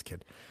to kill this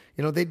kid.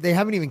 They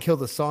haven't even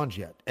killed Assange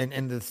yet,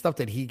 and the stuff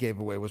that he gave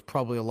away was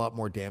probably a lot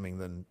more damning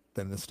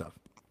than this stuff.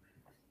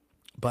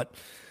 But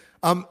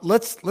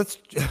let's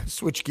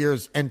switch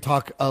gears and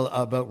talk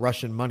about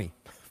Russian money,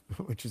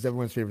 which is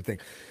everyone's favorite thing.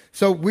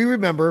 So we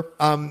remember,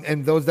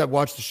 and those that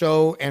watch the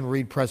show and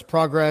read Press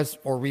Progress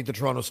or read the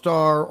Toronto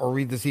Star or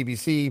read the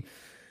CBC,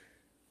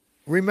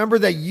 remember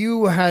that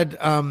you had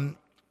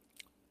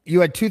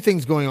two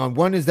things going on.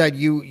 One is that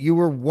you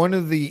were one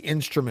of the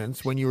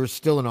instruments when you were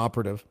still an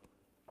operative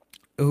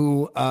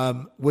who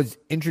was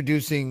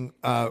introducing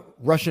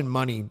Russian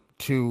money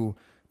to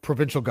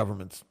provincial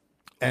governments,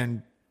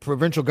 and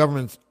provincial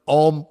governments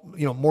all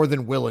more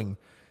than willing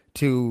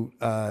to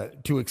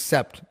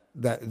accept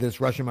this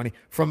Russian money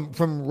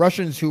from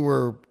Russians who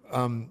were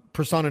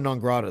persona non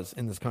gratas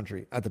in this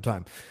country at the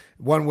time.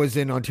 One was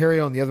in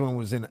Ontario and the other one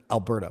was in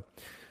Alberta.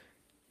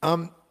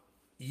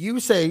 You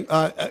say,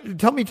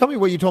 tell me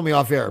what you told me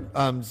off air,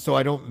 so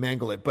I don't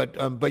mangle it.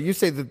 But you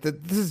say that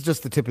this is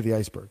just the tip of the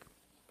iceberg.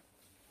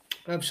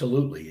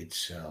 Absolutely,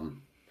 it's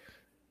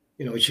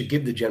it should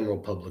give the general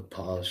public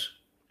pause,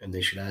 and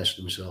they should ask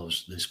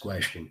themselves this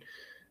question: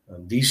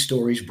 these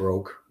stories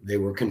broke; they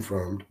were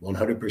confirmed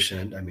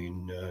 100%. I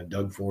mean,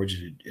 Doug Ford's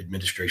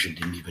administration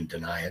didn't even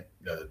deny it.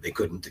 They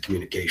couldn't. The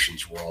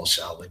communications were all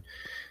solid.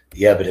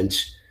 The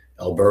evidence,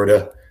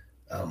 Alberta.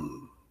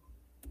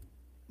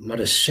 Not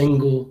a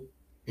single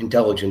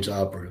intelligence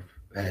operative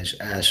has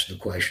asked the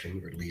question,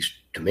 or at least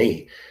to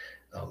me,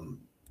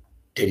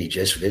 did he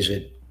just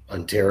visit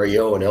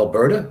Ontario and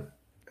Alberta?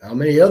 How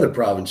many other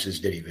provinces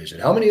did he visit?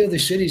 How many other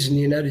cities in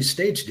the United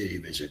States did he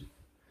visit?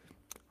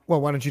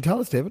 Well, why don't you tell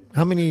us, David?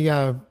 How many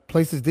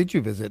places did you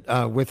visit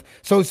with?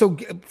 So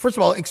first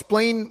of all,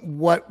 explain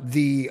what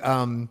the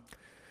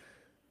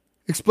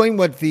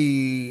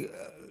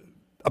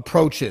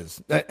approach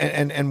is,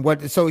 and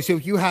what. So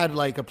if you had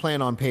like a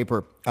plan on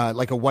paper,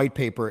 like a white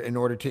paper, in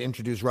order to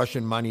introduce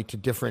Russian money to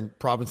different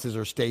provinces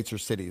or states or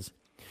cities,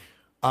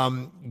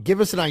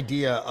 give us an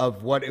idea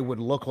of what it would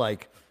look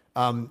like.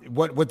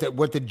 What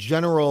the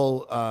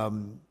general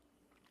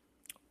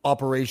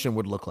operation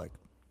would look like.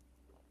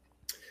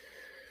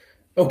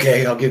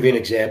 Okay, I'll give you an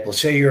example.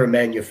 Say you're a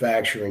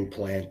manufacturing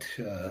plant,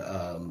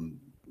 and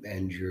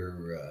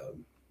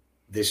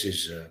this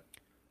is a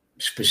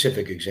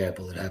specific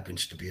example that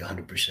happens to be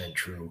 100%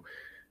 true.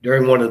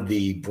 During one of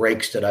the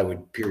breaks that I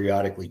would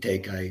periodically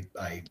take,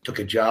 I took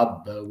a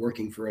job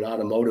working for an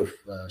automotive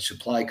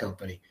supply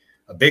company,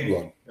 a big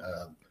one,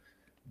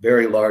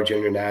 very large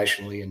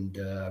internationally, and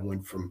I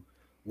went from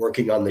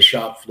working on the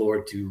shop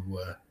floor to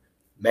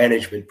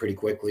management pretty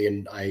quickly,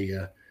 and I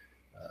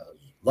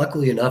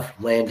luckily enough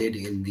landed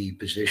in the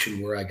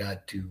position where I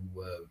got to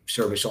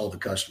service all the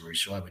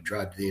customers. So I would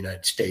drive to the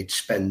United States,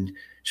 spend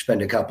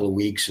a couple of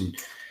weeks and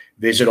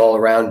visit all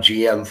around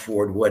GM,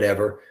 Ford,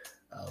 whatever.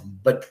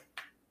 But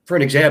for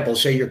an example,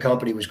 say your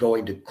company was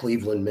going to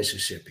Cleveland,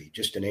 Mississippi,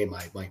 just a name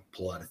I might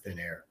pull out of thin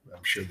air.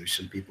 I'm sure there's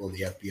some people in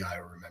the FBI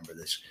who remember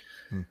this.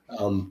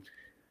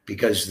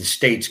 Because the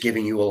state's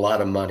giving you a lot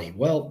of money.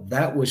 Well,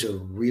 that was a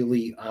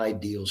really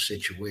ideal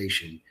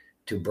situation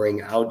to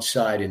bring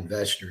outside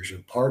investors or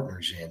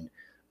partners in,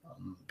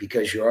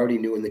 because you're already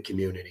new in the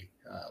community.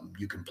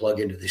 You can plug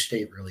into the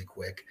state really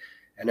quick.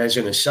 And as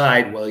an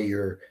aside, while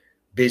you're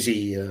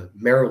busy,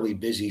 merrily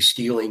busy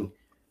stealing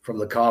from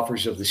the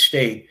coffers of the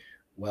state,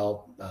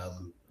 well,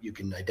 you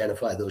can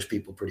identify those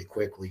people pretty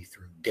quickly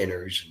through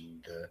dinners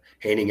and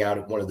hanging out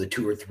at one of the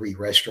 2 or 3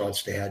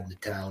 restaurants they had in the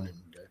town. And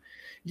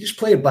You just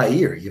play it by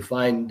ear. You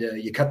find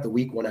you cut the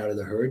weak one out of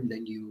the herd, and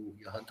then you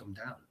hunt them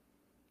down.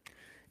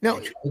 Now,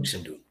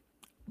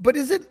 but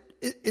is it?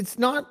 It's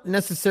not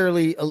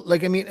necessarily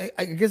like, I mean,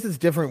 I guess it's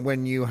different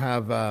when you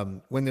have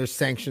when there's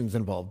sanctions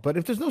involved. But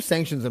if there's no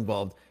sanctions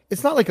involved,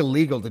 it's not like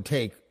illegal to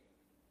take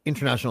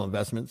international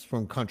investments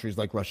from countries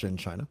like Russia and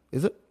China,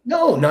 is it?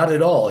 No, not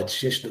at all. It's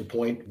just the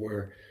point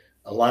where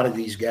a lot of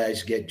these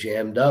guys get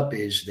jammed up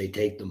is they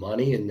take the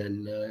money and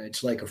then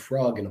it's like a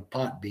frog in a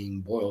pot being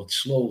boiled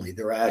slowly.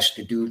 They're asked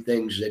to do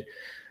things that,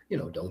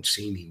 don't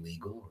seem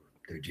illegal.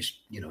 They're just,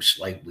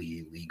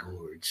 slightly illegal,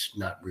 or it's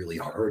not really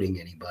hurting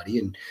anybody.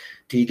 And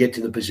till you get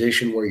to the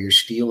position where you're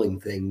stealing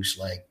things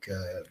like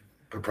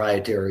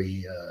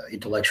proprietary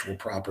intellectual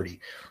property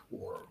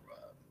or,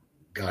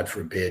 God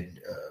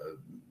forbid,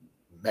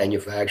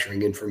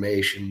 manufacturing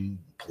information,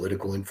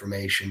 political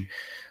information,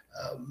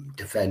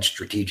 defense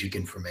strategic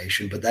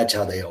information, but that's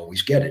how they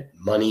always get it.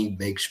 Money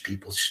makes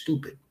people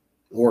stupid,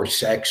 or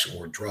sex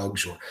or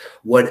drugs or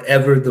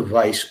whatever the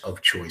vice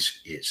of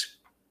choice is.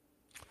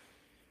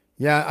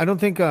 Yeah, I don't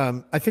think,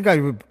 I think I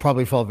would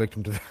probably fall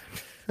victim to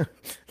that.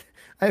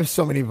 I have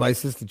so many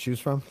vices to choose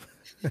from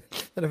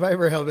that if I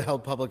ever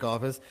held public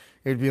office,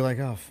 it would be like,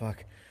 oh,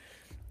 fuck,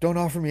 don't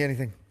offer me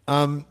anything.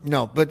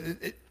 No, but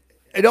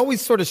it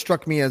always sort of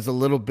struck me as a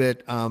little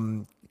bit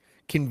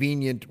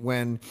convenient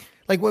when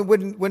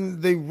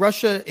the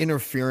Russia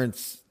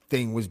interference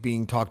thing was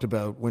being talked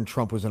about when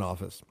Trump was in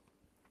office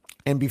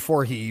and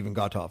before he even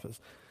got to office.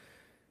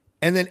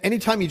 And then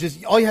anytime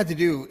all you had to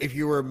do if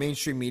you were a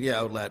mainstream media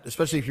outlet,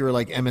 especially if you were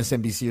like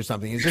MSNBC or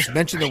something, is just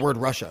mention the word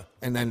Russia.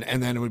 And then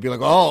it would be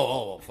like,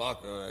 oh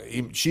fuck.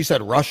 She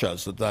said Russia.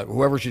 So that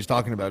whoever she's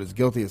talking about is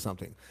guilty of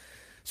something.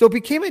 So it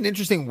became an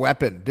interesting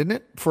weapon, didn't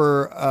it?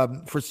 For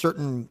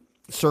certain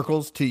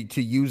circles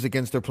to use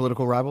against their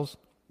political rivals.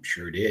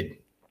 Sure did.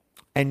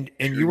 And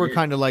you were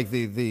kind of like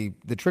the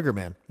trigger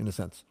man in a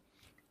sense.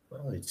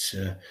 Well, it's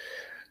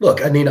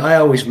look, I mean, I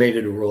always made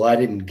it a rule. I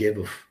didn't give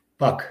a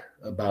fuck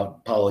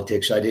about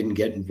politics. I didn't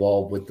get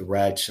involved with the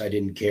rats. I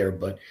didn't care.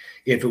 But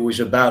if it was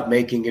about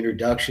making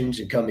introductions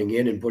and coming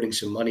in and putting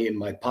some money in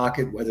my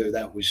pocket, whether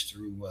that was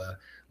through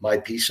my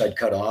piece I'd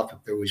cut off, if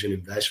there was an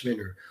investment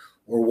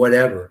or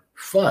whatever,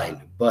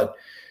 fine. But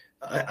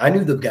I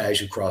knew the guys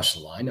who crossed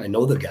the line. I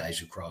know the guys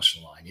who crossed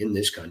the line in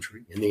this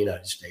country, in the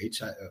United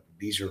States.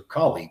 These are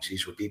colleagues.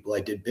 These were people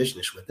I did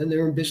business with, and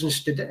they're in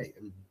business today.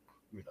 And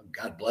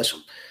God bless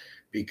them,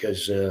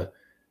 because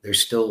they're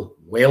still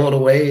wailing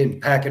away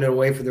and packing it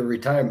away for their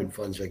retirement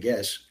funds, I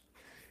guess.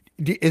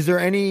 Is there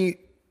any?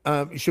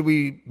 Should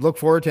we look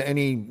forward to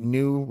any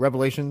new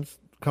revelations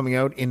coming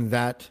out in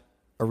that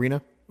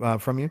arena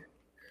from you?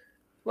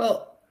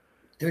 Well,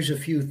 there's a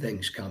few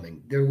things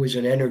coming. There was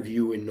an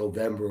interview in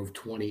November of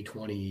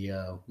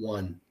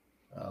 2021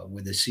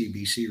 with a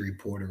CBC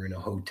reporter in a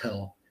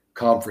hotel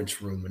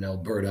conference room in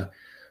Alberta,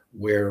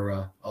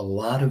 where a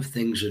lot of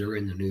things that are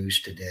in the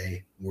news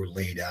today were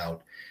laid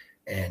out,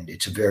 and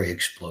it's a very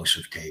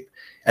explosive tape.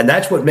 And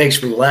that's what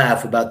makes me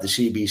laugh about the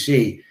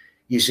CBC.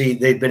 You see,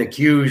 they've been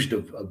accused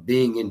of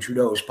being in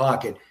Trudeau's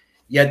pocket,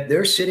 yet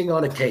they're sitting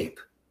on a tape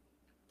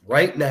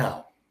right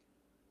now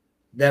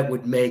that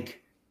would make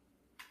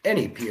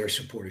any Pierre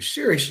supporter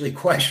seriously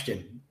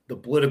question the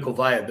political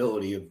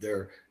viability of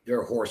their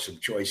horse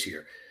of choice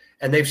here.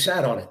 And they've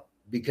sat on it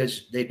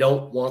because they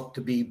don't want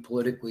to be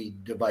politically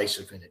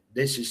divisive in it.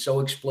 This is so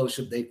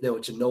explosive. They know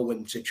it's a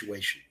no-win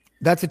situation.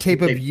 That's a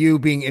tape of you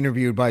being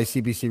interviewed by a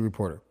CBC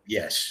reporter.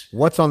 Yes.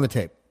 What's on the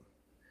tape?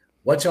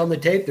 What's on the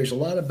tape? There's a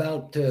lot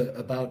about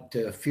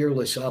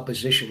fearless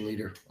opposition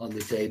leader on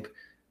the tape.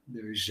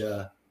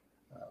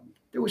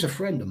 There was a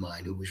friend of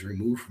mine who was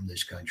removed from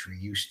this country.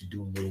 He used to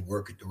do a little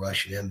work at the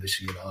Russian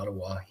embassy in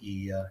Ottawa.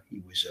 He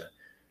was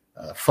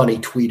a funny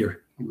tweeter.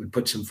 He would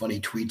put some funny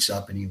tweets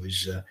up, and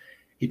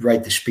he'd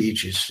write the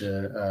speeches.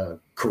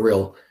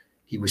 Kirill,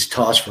 he was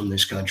tossed from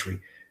this country.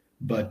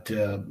 But,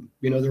 there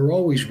were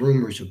always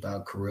rumors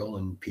about Kirill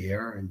and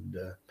Pierre. And,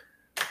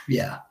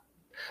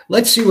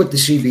 let's see what the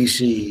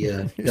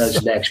CBC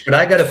does next. But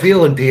I got a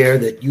feeling, Pierre,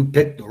 that you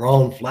picked the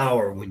wrong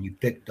flower when you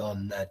picked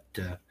on that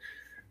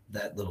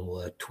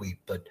little tweet.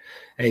 But,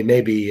 hey,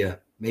 maybe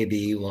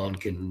Elon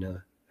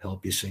can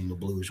help you sing the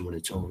blues when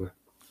it's over.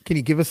 Can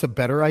you give us a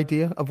better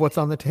idea of what's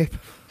on the tape?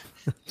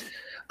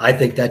 I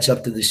think that's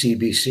up to the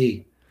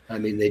CBC. I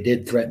mean, they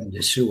did threaten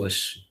to sue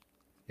us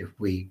if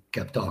we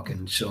kept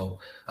talking. So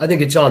I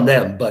think it's on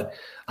them. But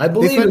I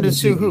believe they threatened to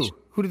sue who?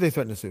 Who did they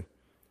threaten to sue?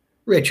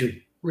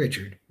 Richard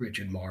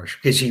Marsh,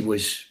 because he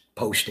was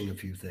posting a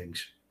few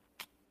things.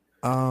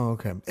 Oh,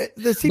 okay.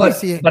 The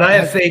CBC, but I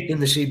have faith in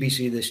the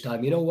CBC this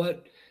time. You know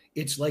what?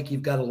 It's like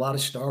you've got a lot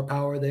of star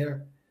power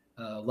there,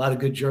 a lot of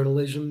good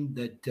journalism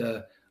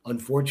that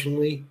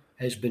unfortunately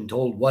has been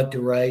told what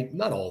to write.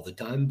 Not all the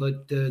time,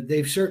 but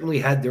they've certainly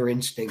had their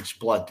instincts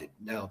blunted.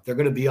 Now, if they're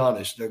going to be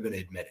honest, they're going to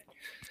admit it.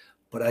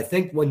 But I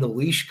think when the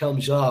leash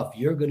comes off,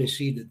 you're going to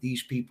see that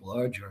these people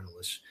are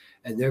journalists,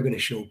 and they're going to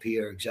show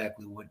Pierre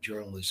exactly what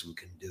journalism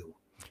can do.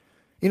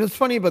 It's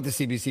funny about the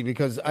CBC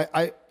because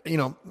I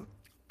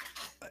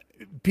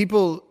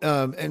people,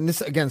 and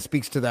this again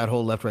speaks to that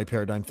whole left-right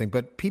paradigm thing,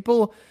 but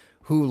people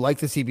who like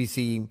the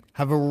CBC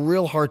have a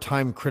real hard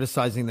time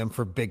criticizing them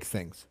for big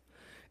things.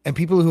 And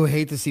people who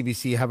hate the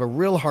CBC have a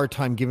real hard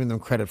time giving them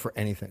credit for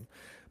anything.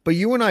 But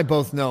you and I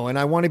both know, and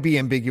I want to be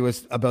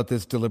ambiguous about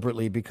this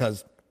deliberately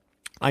because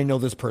I know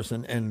this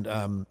person, and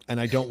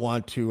I don't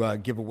want to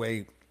give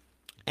away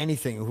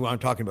anything who I'm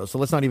talking about. So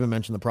let's not even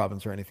mention the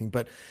province or anything.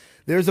 But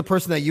there's a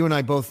person that you and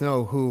I both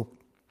know who,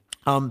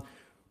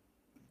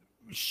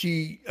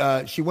 she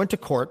went to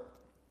court,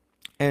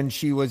 and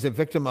she was a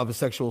victim of a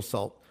sexual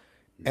assault,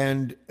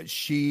 and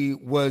she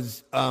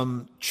was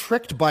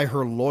tricked by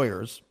her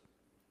lawyers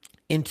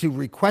into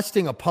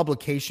requesting a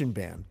publication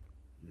ban,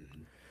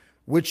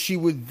 which she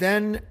would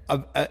then,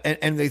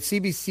 and the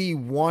CBC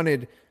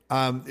wanted,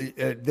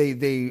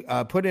 they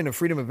put in a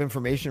Freedom of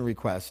Information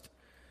request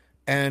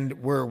and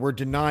were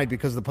denied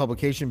because of the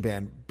publication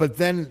ban. But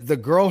then the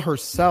girl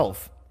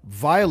herself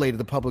violated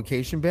the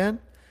publication ban.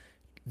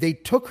 They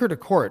took her to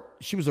court.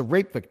 She was a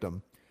rape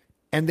victim,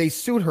 and they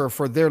sued her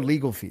for their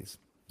legal fees.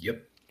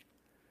 Yep.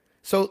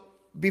 So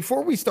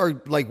before we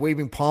start like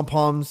waving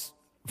pom-poms,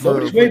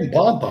 nobody's waving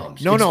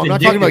pom-poms. No, I'm not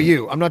talking about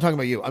you. I'm not talking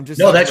about you. I'm just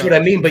no. That's what I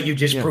mean. But you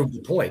just proved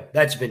the point.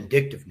 That's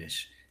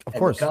vindictiveness. Of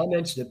course. The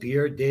comments that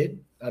Pierre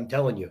did, I'm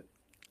telling you,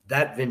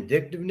 that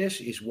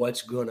vindictiveness is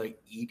what's going to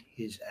eat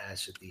his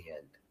ass at the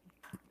end.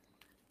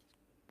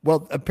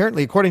 Well,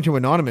 apparently, according to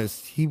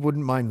Anonymous, he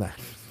wouldn't mind that.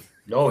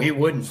 No, he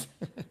wouldn't.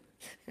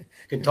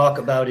 Can talk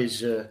about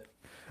his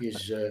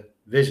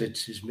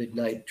visits, his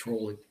midnight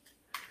trolling.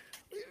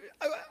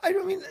 I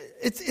mean,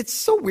 it's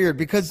so weird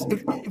because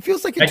it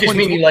feels like I just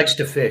mean he likes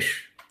to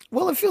fish.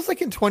 Well, it feels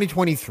like in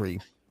 2023,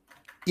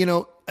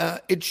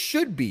 it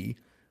should be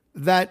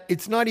that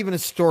it's not even a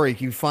story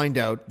if you find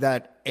out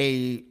that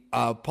a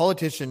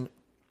politician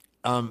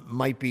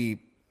might be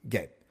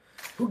gay.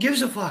 Who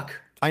gives a fuck?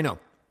 I know.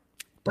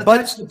 But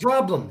that's the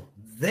problem.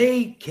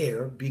 They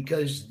care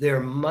because their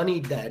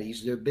money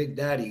daddies, their big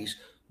daddies,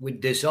 would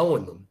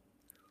disown them.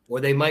 Or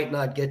they might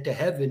not get to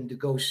heaven to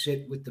go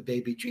sit with the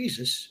baby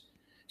Jesus.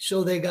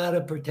 So they got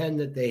to pretend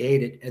that they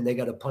hate it, and they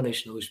got to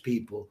punish those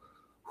people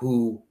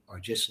who are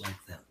just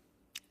like them.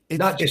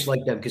 Not just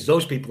like them, because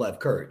those people have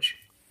courage.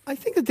 I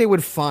think that they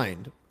would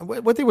find,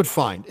 what they would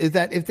find is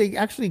that if they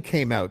actually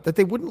came out, that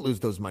they wouldn't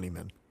lose those money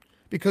men.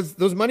 Because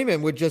those money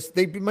men would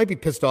they might be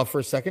pissed off for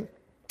a second.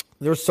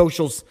 Their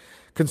social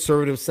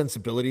conservative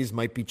sensibilities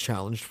might be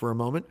challenged for a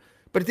moment.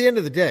 But at the end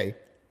of the day,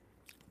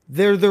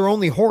 they're their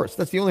only horse.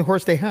 That's the only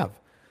horse they have.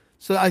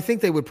 So I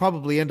think they would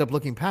probably end up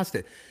looking past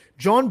it.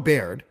 John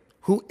Baird,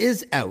 who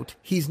is out,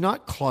 he's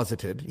not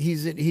closeted.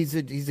 He's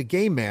a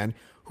gay man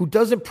who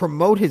doesn't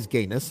promote his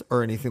gayness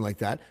or anything like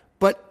that.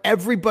 But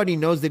everybody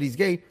knows that he's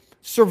gay,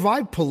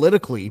 survived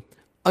politically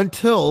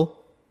until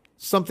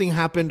something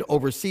happened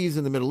overseas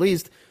in the Middle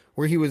East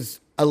where he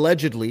was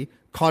allegedly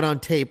caught on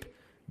tape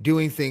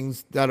doing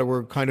things that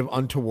were kind of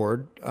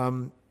untoward,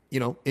 in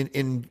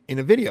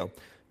a video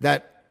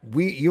that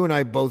you and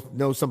I both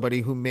know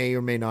somebody who may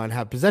or may not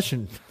have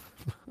possession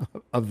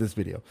of this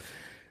video.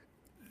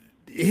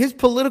 His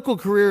political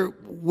career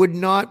would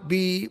not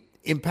be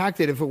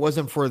impacted if it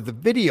wasn't for the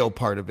video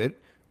part of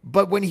it.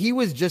 But when he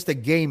was just a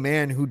gay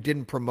man who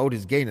didn't promote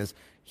his gayness,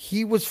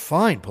 he was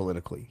fine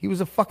politically. He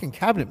was a fucking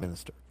cabinet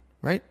minister,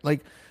 right?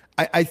 Like,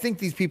 I think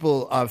these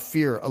people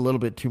fear a little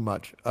bit too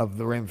much of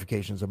the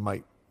ramifications of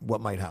what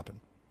might happen.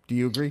 Do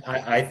you agree?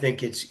 I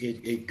think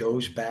it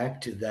goes back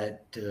to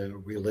that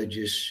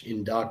religious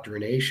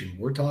indoctrination.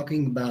 We're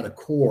talking about a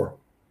core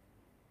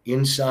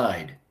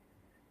inside.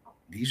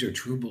 These are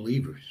true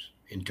believers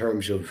in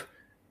terms of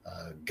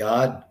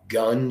God,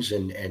 guns,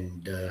 and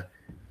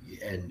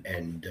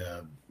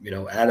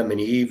Adam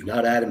and Eve,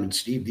 not Adam and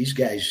Steve. These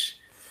guys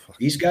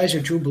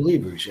are true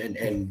believers,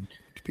 and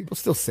people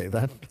still say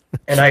that.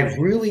 And I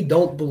really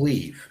don't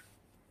believe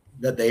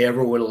that they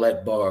ever would have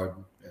let Bard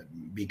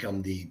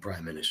become the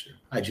prime minister.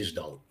 I just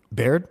don't.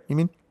 Baird, you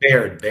mean?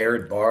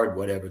 Baird, Bard,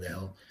 whatever the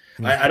hell.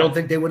 I don't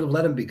think they would have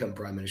let him become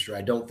prime minister.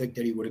 I don't think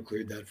that he would have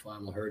cleared that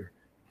final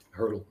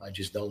hurdle. I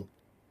just don't.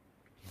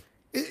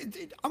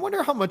 I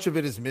wonder how much of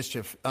it is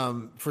mischief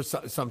for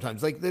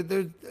sometimes. Like,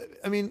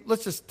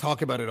 let's just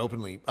talk about it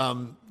openly.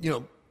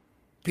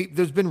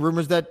 There's been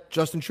rumors that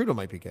Justin Trudeau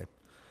might be gay.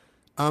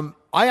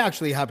 I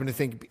actually happen to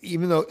think,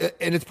 even though,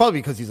 and it's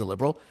probably because he's a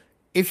liberal,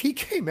 if he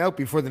came out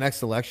before the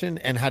next election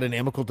and had an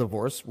amicable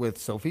divorce with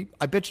Sophie,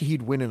 I bet you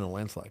he'd win in a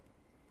landslide.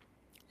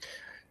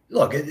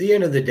 Look, at the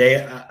end of the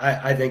day,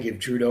 I think if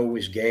Trudeau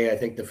was gay, I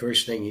think the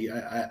first thing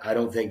I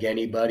don't think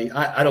anybody,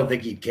 I don't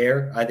think he'd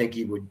care. I think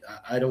he would.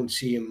 I don't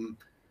see him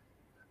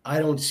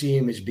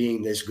as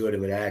being this good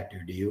of an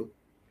actor. Do you?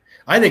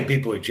 I think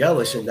people are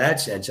jealous in that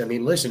sense. I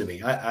mean, listen to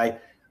me.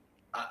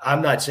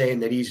 I'm not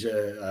saying that he's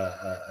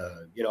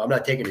I'm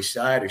not taking his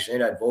side or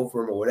saying I'd vote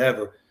for him or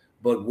whatever.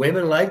 But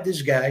women like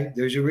this guy.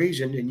 There's a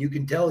reason, and you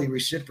can tell he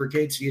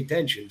reciprocates the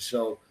attention.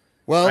 So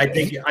Well, I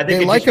think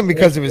they it like just him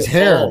because of breaks his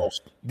their hair.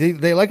 balls.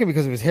 They like him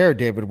because of his hair,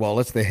 David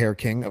Wallace, the hair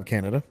king of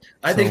Canada.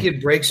 I So, think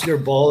it breaks their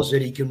balls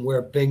that he can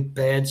wear pink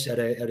pants at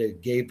a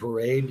gay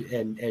parade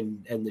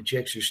and the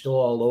chicks are still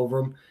all over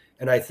him.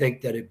 And I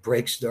think that it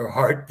breaks their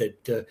heart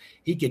that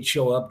he could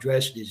show up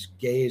dressed as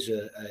gay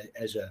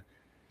as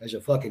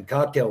a fucking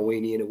cocktail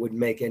weenie and it wouldn't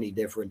make any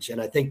difference. And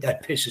I think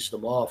that pisses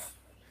them off.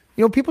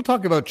 people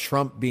talk about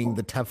Trump being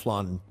the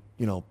Teflon,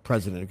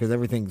 president because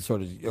everything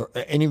sort of,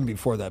 and even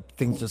before that,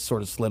 things just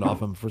sort of slid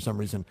off him for some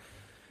reason.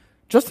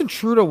 Justin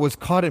Trudeau was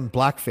caught in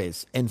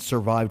blackface and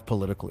survived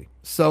politically.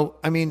 So,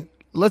 I mean,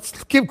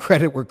 let's give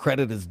credit where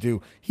credit is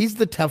due. He's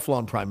the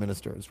Teflon prime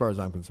minister, as far as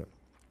I'm concerned.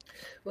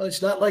 Well,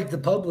 it's not like the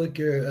public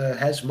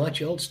has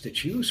much else to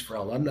choose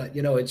from. I'm not,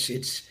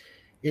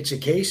 it's a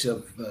case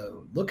of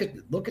look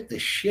at the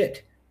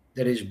shit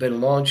that has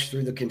been launched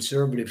through the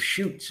conservative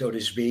chute, so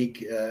to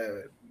speak,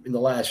 in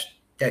the last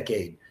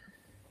decade.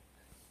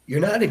 You're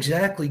not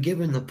exactly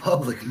giving the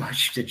public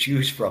much to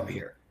choose from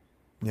here.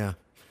 Yeah.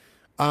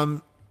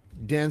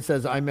 Dan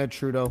says I met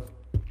Trudeau,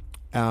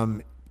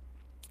 and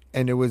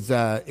it was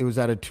at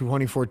a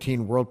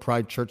 2014 World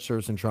Pride Church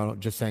service in Toronto.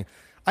 Just saying,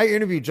 I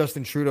interviewed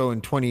Justin Trudeau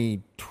in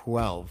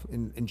 2012,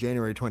 in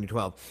January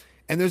 2012,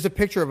 and there's a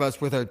picture of us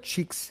with our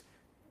cheeks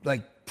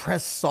like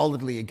pressed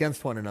solidly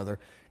against one another,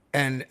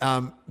 and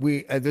I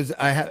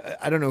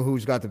don't know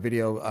who's got the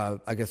video.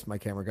 I guess my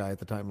camera guy at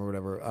the time or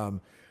whatever,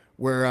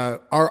 where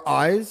our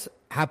eyes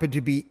happened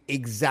to be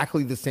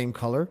exactly the same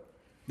color.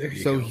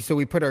 So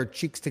we put our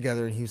cheeks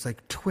together, and he was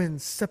like,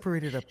 "Twins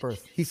separated at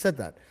birth." He said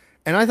that,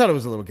 and I thought it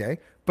was a little gay,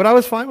 but I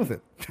was fine with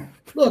it.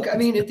 Look, I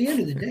mean, at the end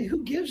of the day,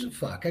 who gives a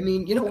fuck? I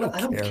mean, you know what?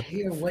 I don't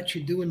care what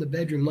you do in the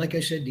bedroom. Like I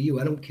said to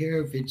you, I don't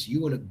care if it's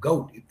you and a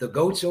goat. If the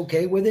goat's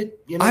okay with it,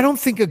 I don't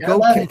think a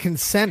goat can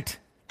consent,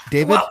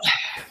 David. Well,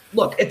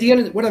 look, at the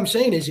end of what I'm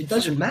saying is, it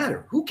doesn't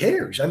matter. Who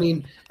cares? I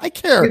mean, I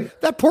care.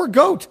 That poor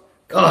goat.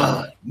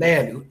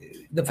 Man,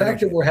 the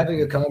fact that we're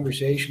having a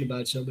conversation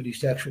about somebody's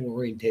sexual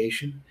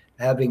orientation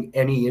having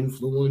any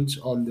influence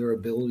on their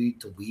ability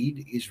to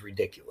lead is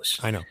ridiculous.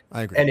 I know.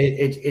 I agree. And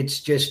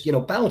it's just,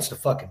 balance the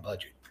fucking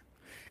budget.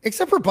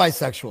 Except for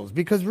bisexuals,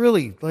 because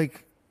really,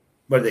 like,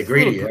 but are they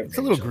greedy? It's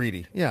a little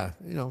greedy. Yeah.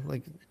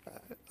 Like,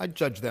 I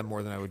judge them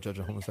more than I would judge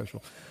a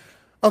homosexual.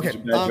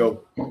 Okay.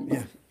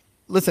 Yeah.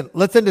 Listen,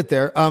 let's end it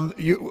there.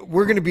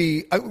 You're going to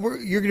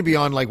be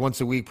on like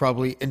once a week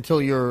probably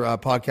until your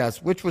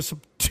podcast, which was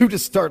due to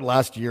start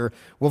last year,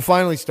 will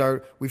finally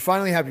start. We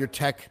finally have your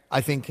tech,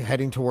 I think,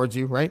 heading towards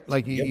you, right?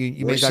 Like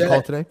you made that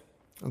call today.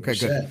 Okay,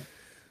 good.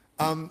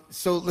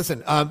 So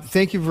listen,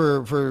 thank you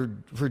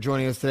for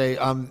joining us today.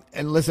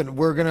 And listen,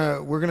 we're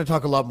gonna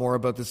talk a lot more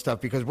about this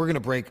stuff because we're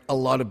gonna break a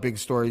lot of big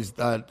stories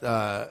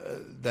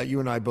that you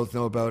and I both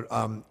know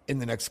about in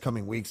the next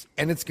coming weeks,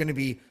 and it's gonna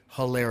be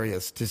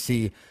hilarious to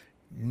see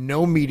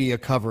no media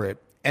cover it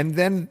and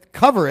then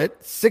cover it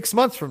 6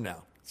 months from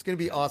now. It's gonna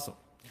be awesome.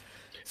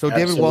 So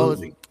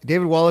Absolutely.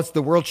 David Wallace,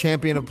 the world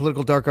champion of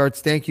political dark arts,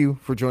 thank you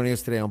for joining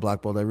us today on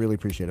Black Bolt. I really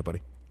appreciate it,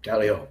 buddy.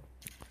 Tally-ho.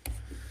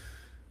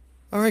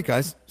 All right,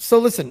 guys. So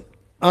listen,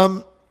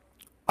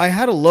 I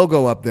had a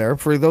logo up there.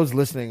 For those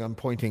listening, I'm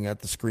pointing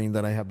at the screen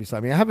that I have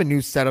beside me. I have a new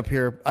setup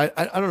here. I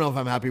don't know if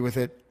I'm happy with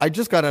it. I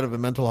just got out of a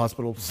mental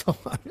hospital, so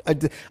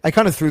I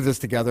kind of threw this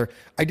together.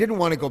 I didn't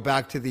want to go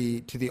back to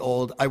the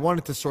old. I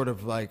wanted to sort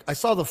of like, I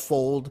saw the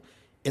fold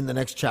in the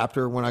next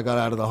chapter when I got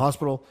out of the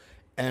hospital.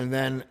 And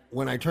then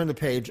when I turned the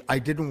page, I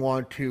didn't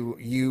want to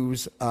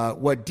use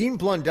what Dean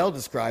Blundell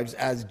describes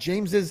as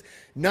James's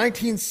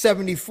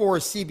 1974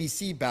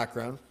 CBC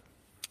background.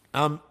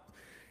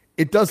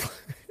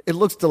 It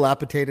looks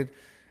dilapidated,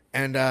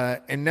 and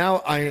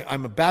now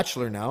I'm a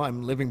bachelor now.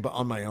 I'm living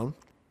on my own.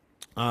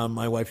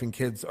 My wife and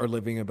kids are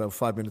living about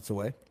 5 minutes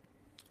away,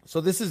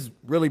 so this is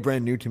really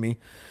brand new to me.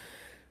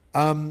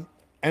 And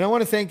I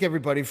want to thank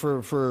everybody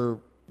for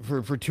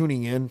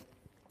tuning in.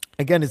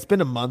 Again, it's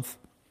been a month,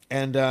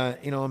 and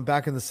I'm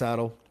back in the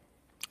saddle,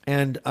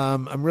 and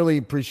I'm really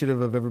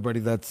appreciative of everybody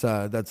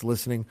that's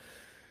listening.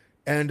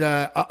 And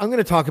I'm going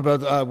to talk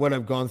about what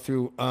I've gone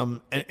through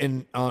on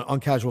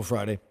Casual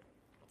Friday.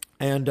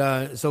 And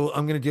so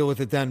I'm going to deal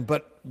with it then.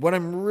 But what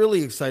I'm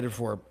really excited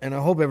for, and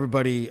I hope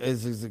everybody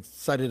is as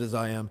excited as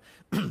I am,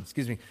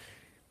 excuse me,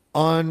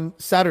 on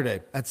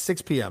Saturday at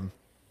 6 p.m.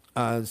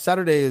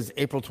 Saturday is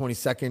April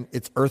 22nd.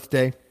 It's Earth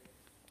Day.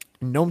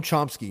 Noam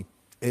Chomsky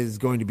is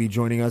going to be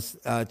joining us.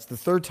 It's the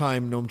third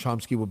time Noam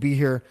Chomsky will be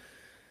here.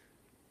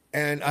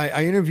 And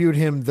I interviewed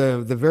him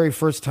the very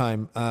first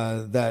time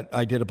that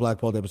I did a Black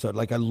Bolt episode.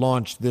 Like I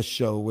launched this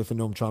show with a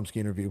Noam Chomsky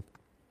interview.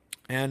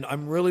 And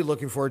I'm really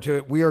looking forward to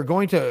it. We are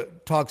going to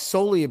talk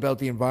solely about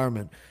the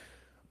environment,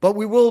 but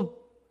we will,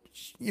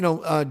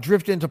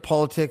 drift into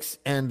politics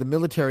and the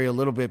military a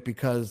little bit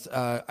because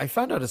I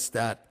found out a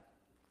stat.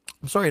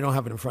 I'm sorry I don't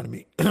have it in front of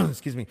me.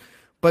 Excuse me.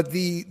 But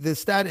the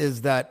stat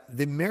is that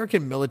the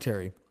American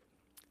military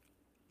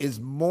is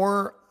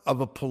more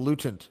of a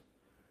pollutant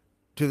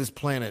to this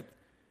planet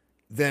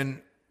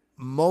than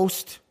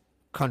most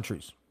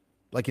countries,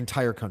 like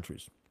entire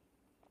countries,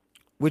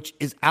 which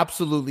is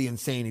absolutely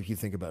insane if you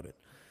think about it.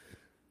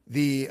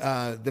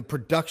 The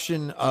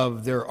production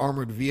of their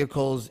armored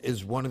vehicles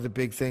is one of the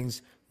big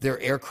things. Their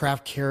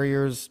aircraft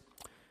carriers,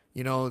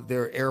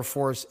 their Air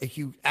Force. If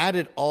you add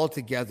it all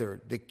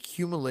together, the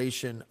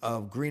accumulation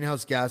of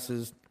greenhouse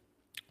gases,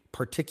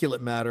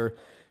 particulate matter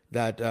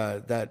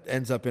that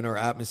ends up in our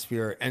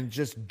atmosphere, and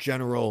just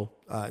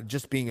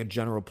being a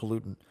general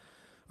pollutant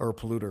or a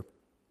polluter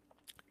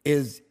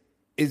is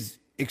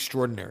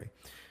extraordinary.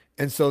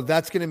 And so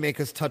that's going to make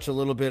us touch a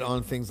little bit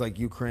on things like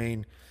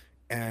Ukraine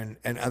and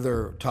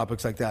other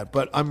topics like that.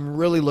 But I'm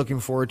really looking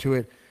forward to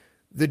it.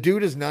 The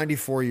dude is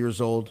 94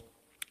 years old.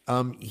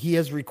 He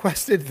has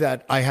requested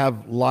that I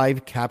have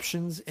live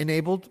captions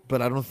enabled,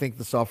 but I don't think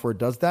the software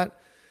does that.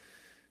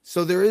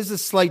 So there is a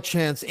slight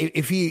chance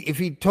if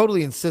he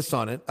totally insists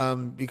on it,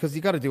 because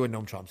you got to do what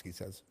Noam Chomsky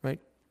says, right?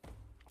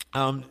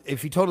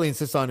 If he totally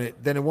insists on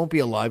it, then it won't be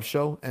a live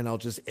show, and I'll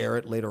just air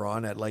it later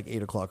on at like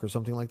 8:00 or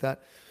something like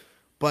that.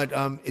 But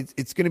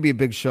it's going to be a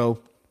big show.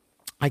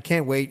 I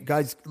can't wait,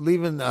 guys.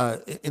 Leave in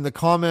the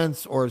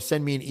comments or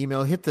send me an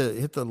email. Hit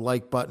the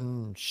like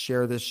button.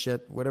 Share this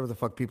shit. Whatever the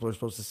fuck people are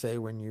supposed to say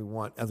when you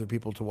want other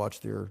people to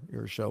watch your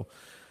show.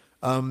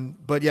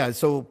 But yeah,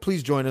 so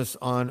please join us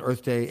on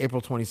Earth Day,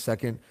 April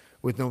 22nd,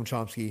 with Noam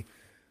Chomsky.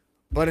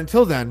 But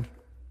until then,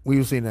 we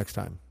will see you next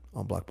time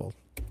on Black Bolt.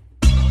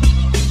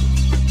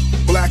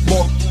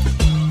 Blackmore,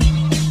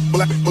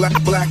 black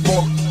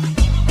more,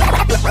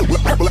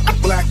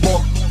 Blackmore,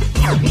 Blackmore,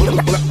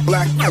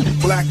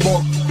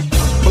 Blackmore.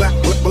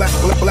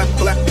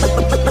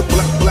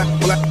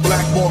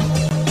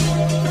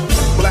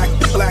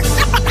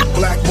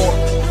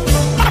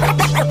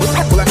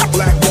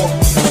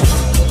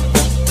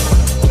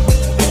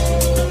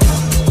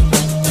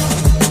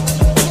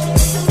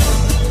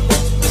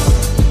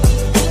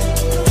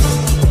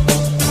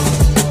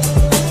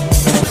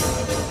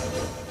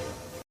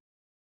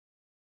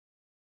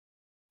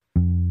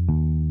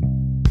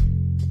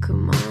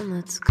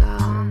 Let's go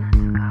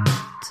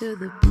to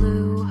the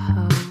Blue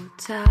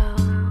Hotel.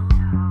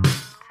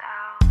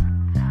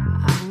 I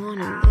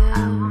wanna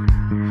live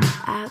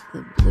at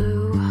the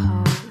Blue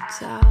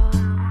Hotel.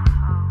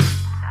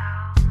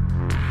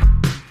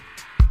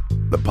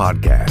 The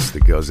podcast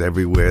that goes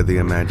everywhere the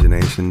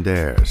imagination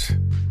dares.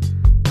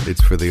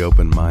 It's for the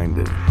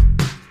open-minded,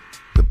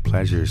 the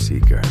pleasure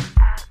seeker.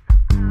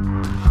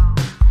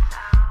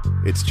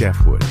 It's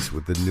Jeff Woods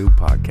with the new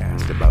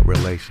podcast about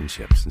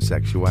relationships and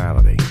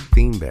sexuality,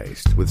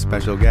 theme-based with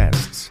special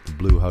guests, the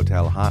Blue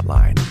Hotel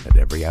Hotline, and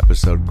every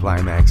episode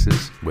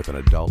climaxes with an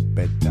adult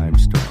bedtime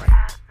story.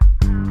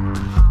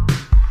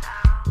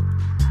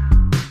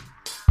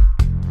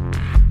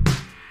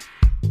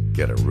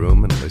 Get a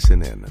room and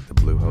listen in at the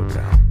Blue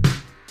Hotel.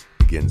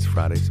 Begins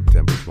Friday,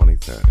 September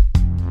 23rd.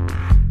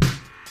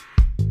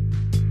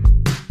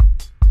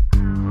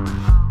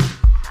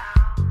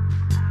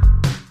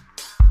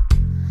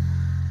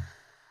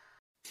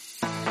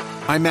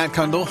 I'm Matt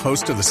Kundle,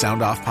 host of the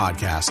Sound Off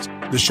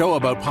Podcast, the show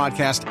about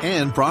podcast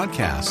and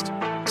broadcast.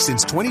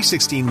 Since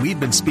 2016, we've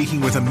been speaking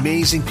with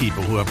amazing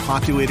people who have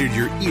populated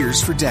your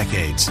ears for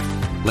decades.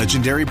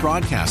 Legendary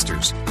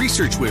broadcasters,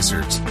 research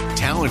wizards,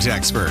 talent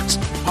experts,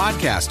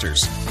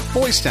 podcasters,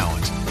 voice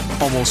talent.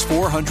 Almost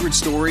 400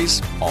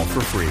 stories, all for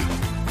free.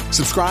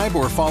 Subscribe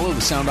or follow the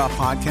Sound Off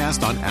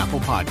Podcast on Apple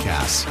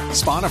Podcasts,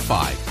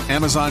 Spotify,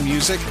 Amazon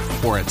Music,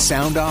 or at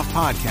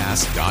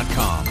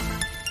soundoffpodcast.com.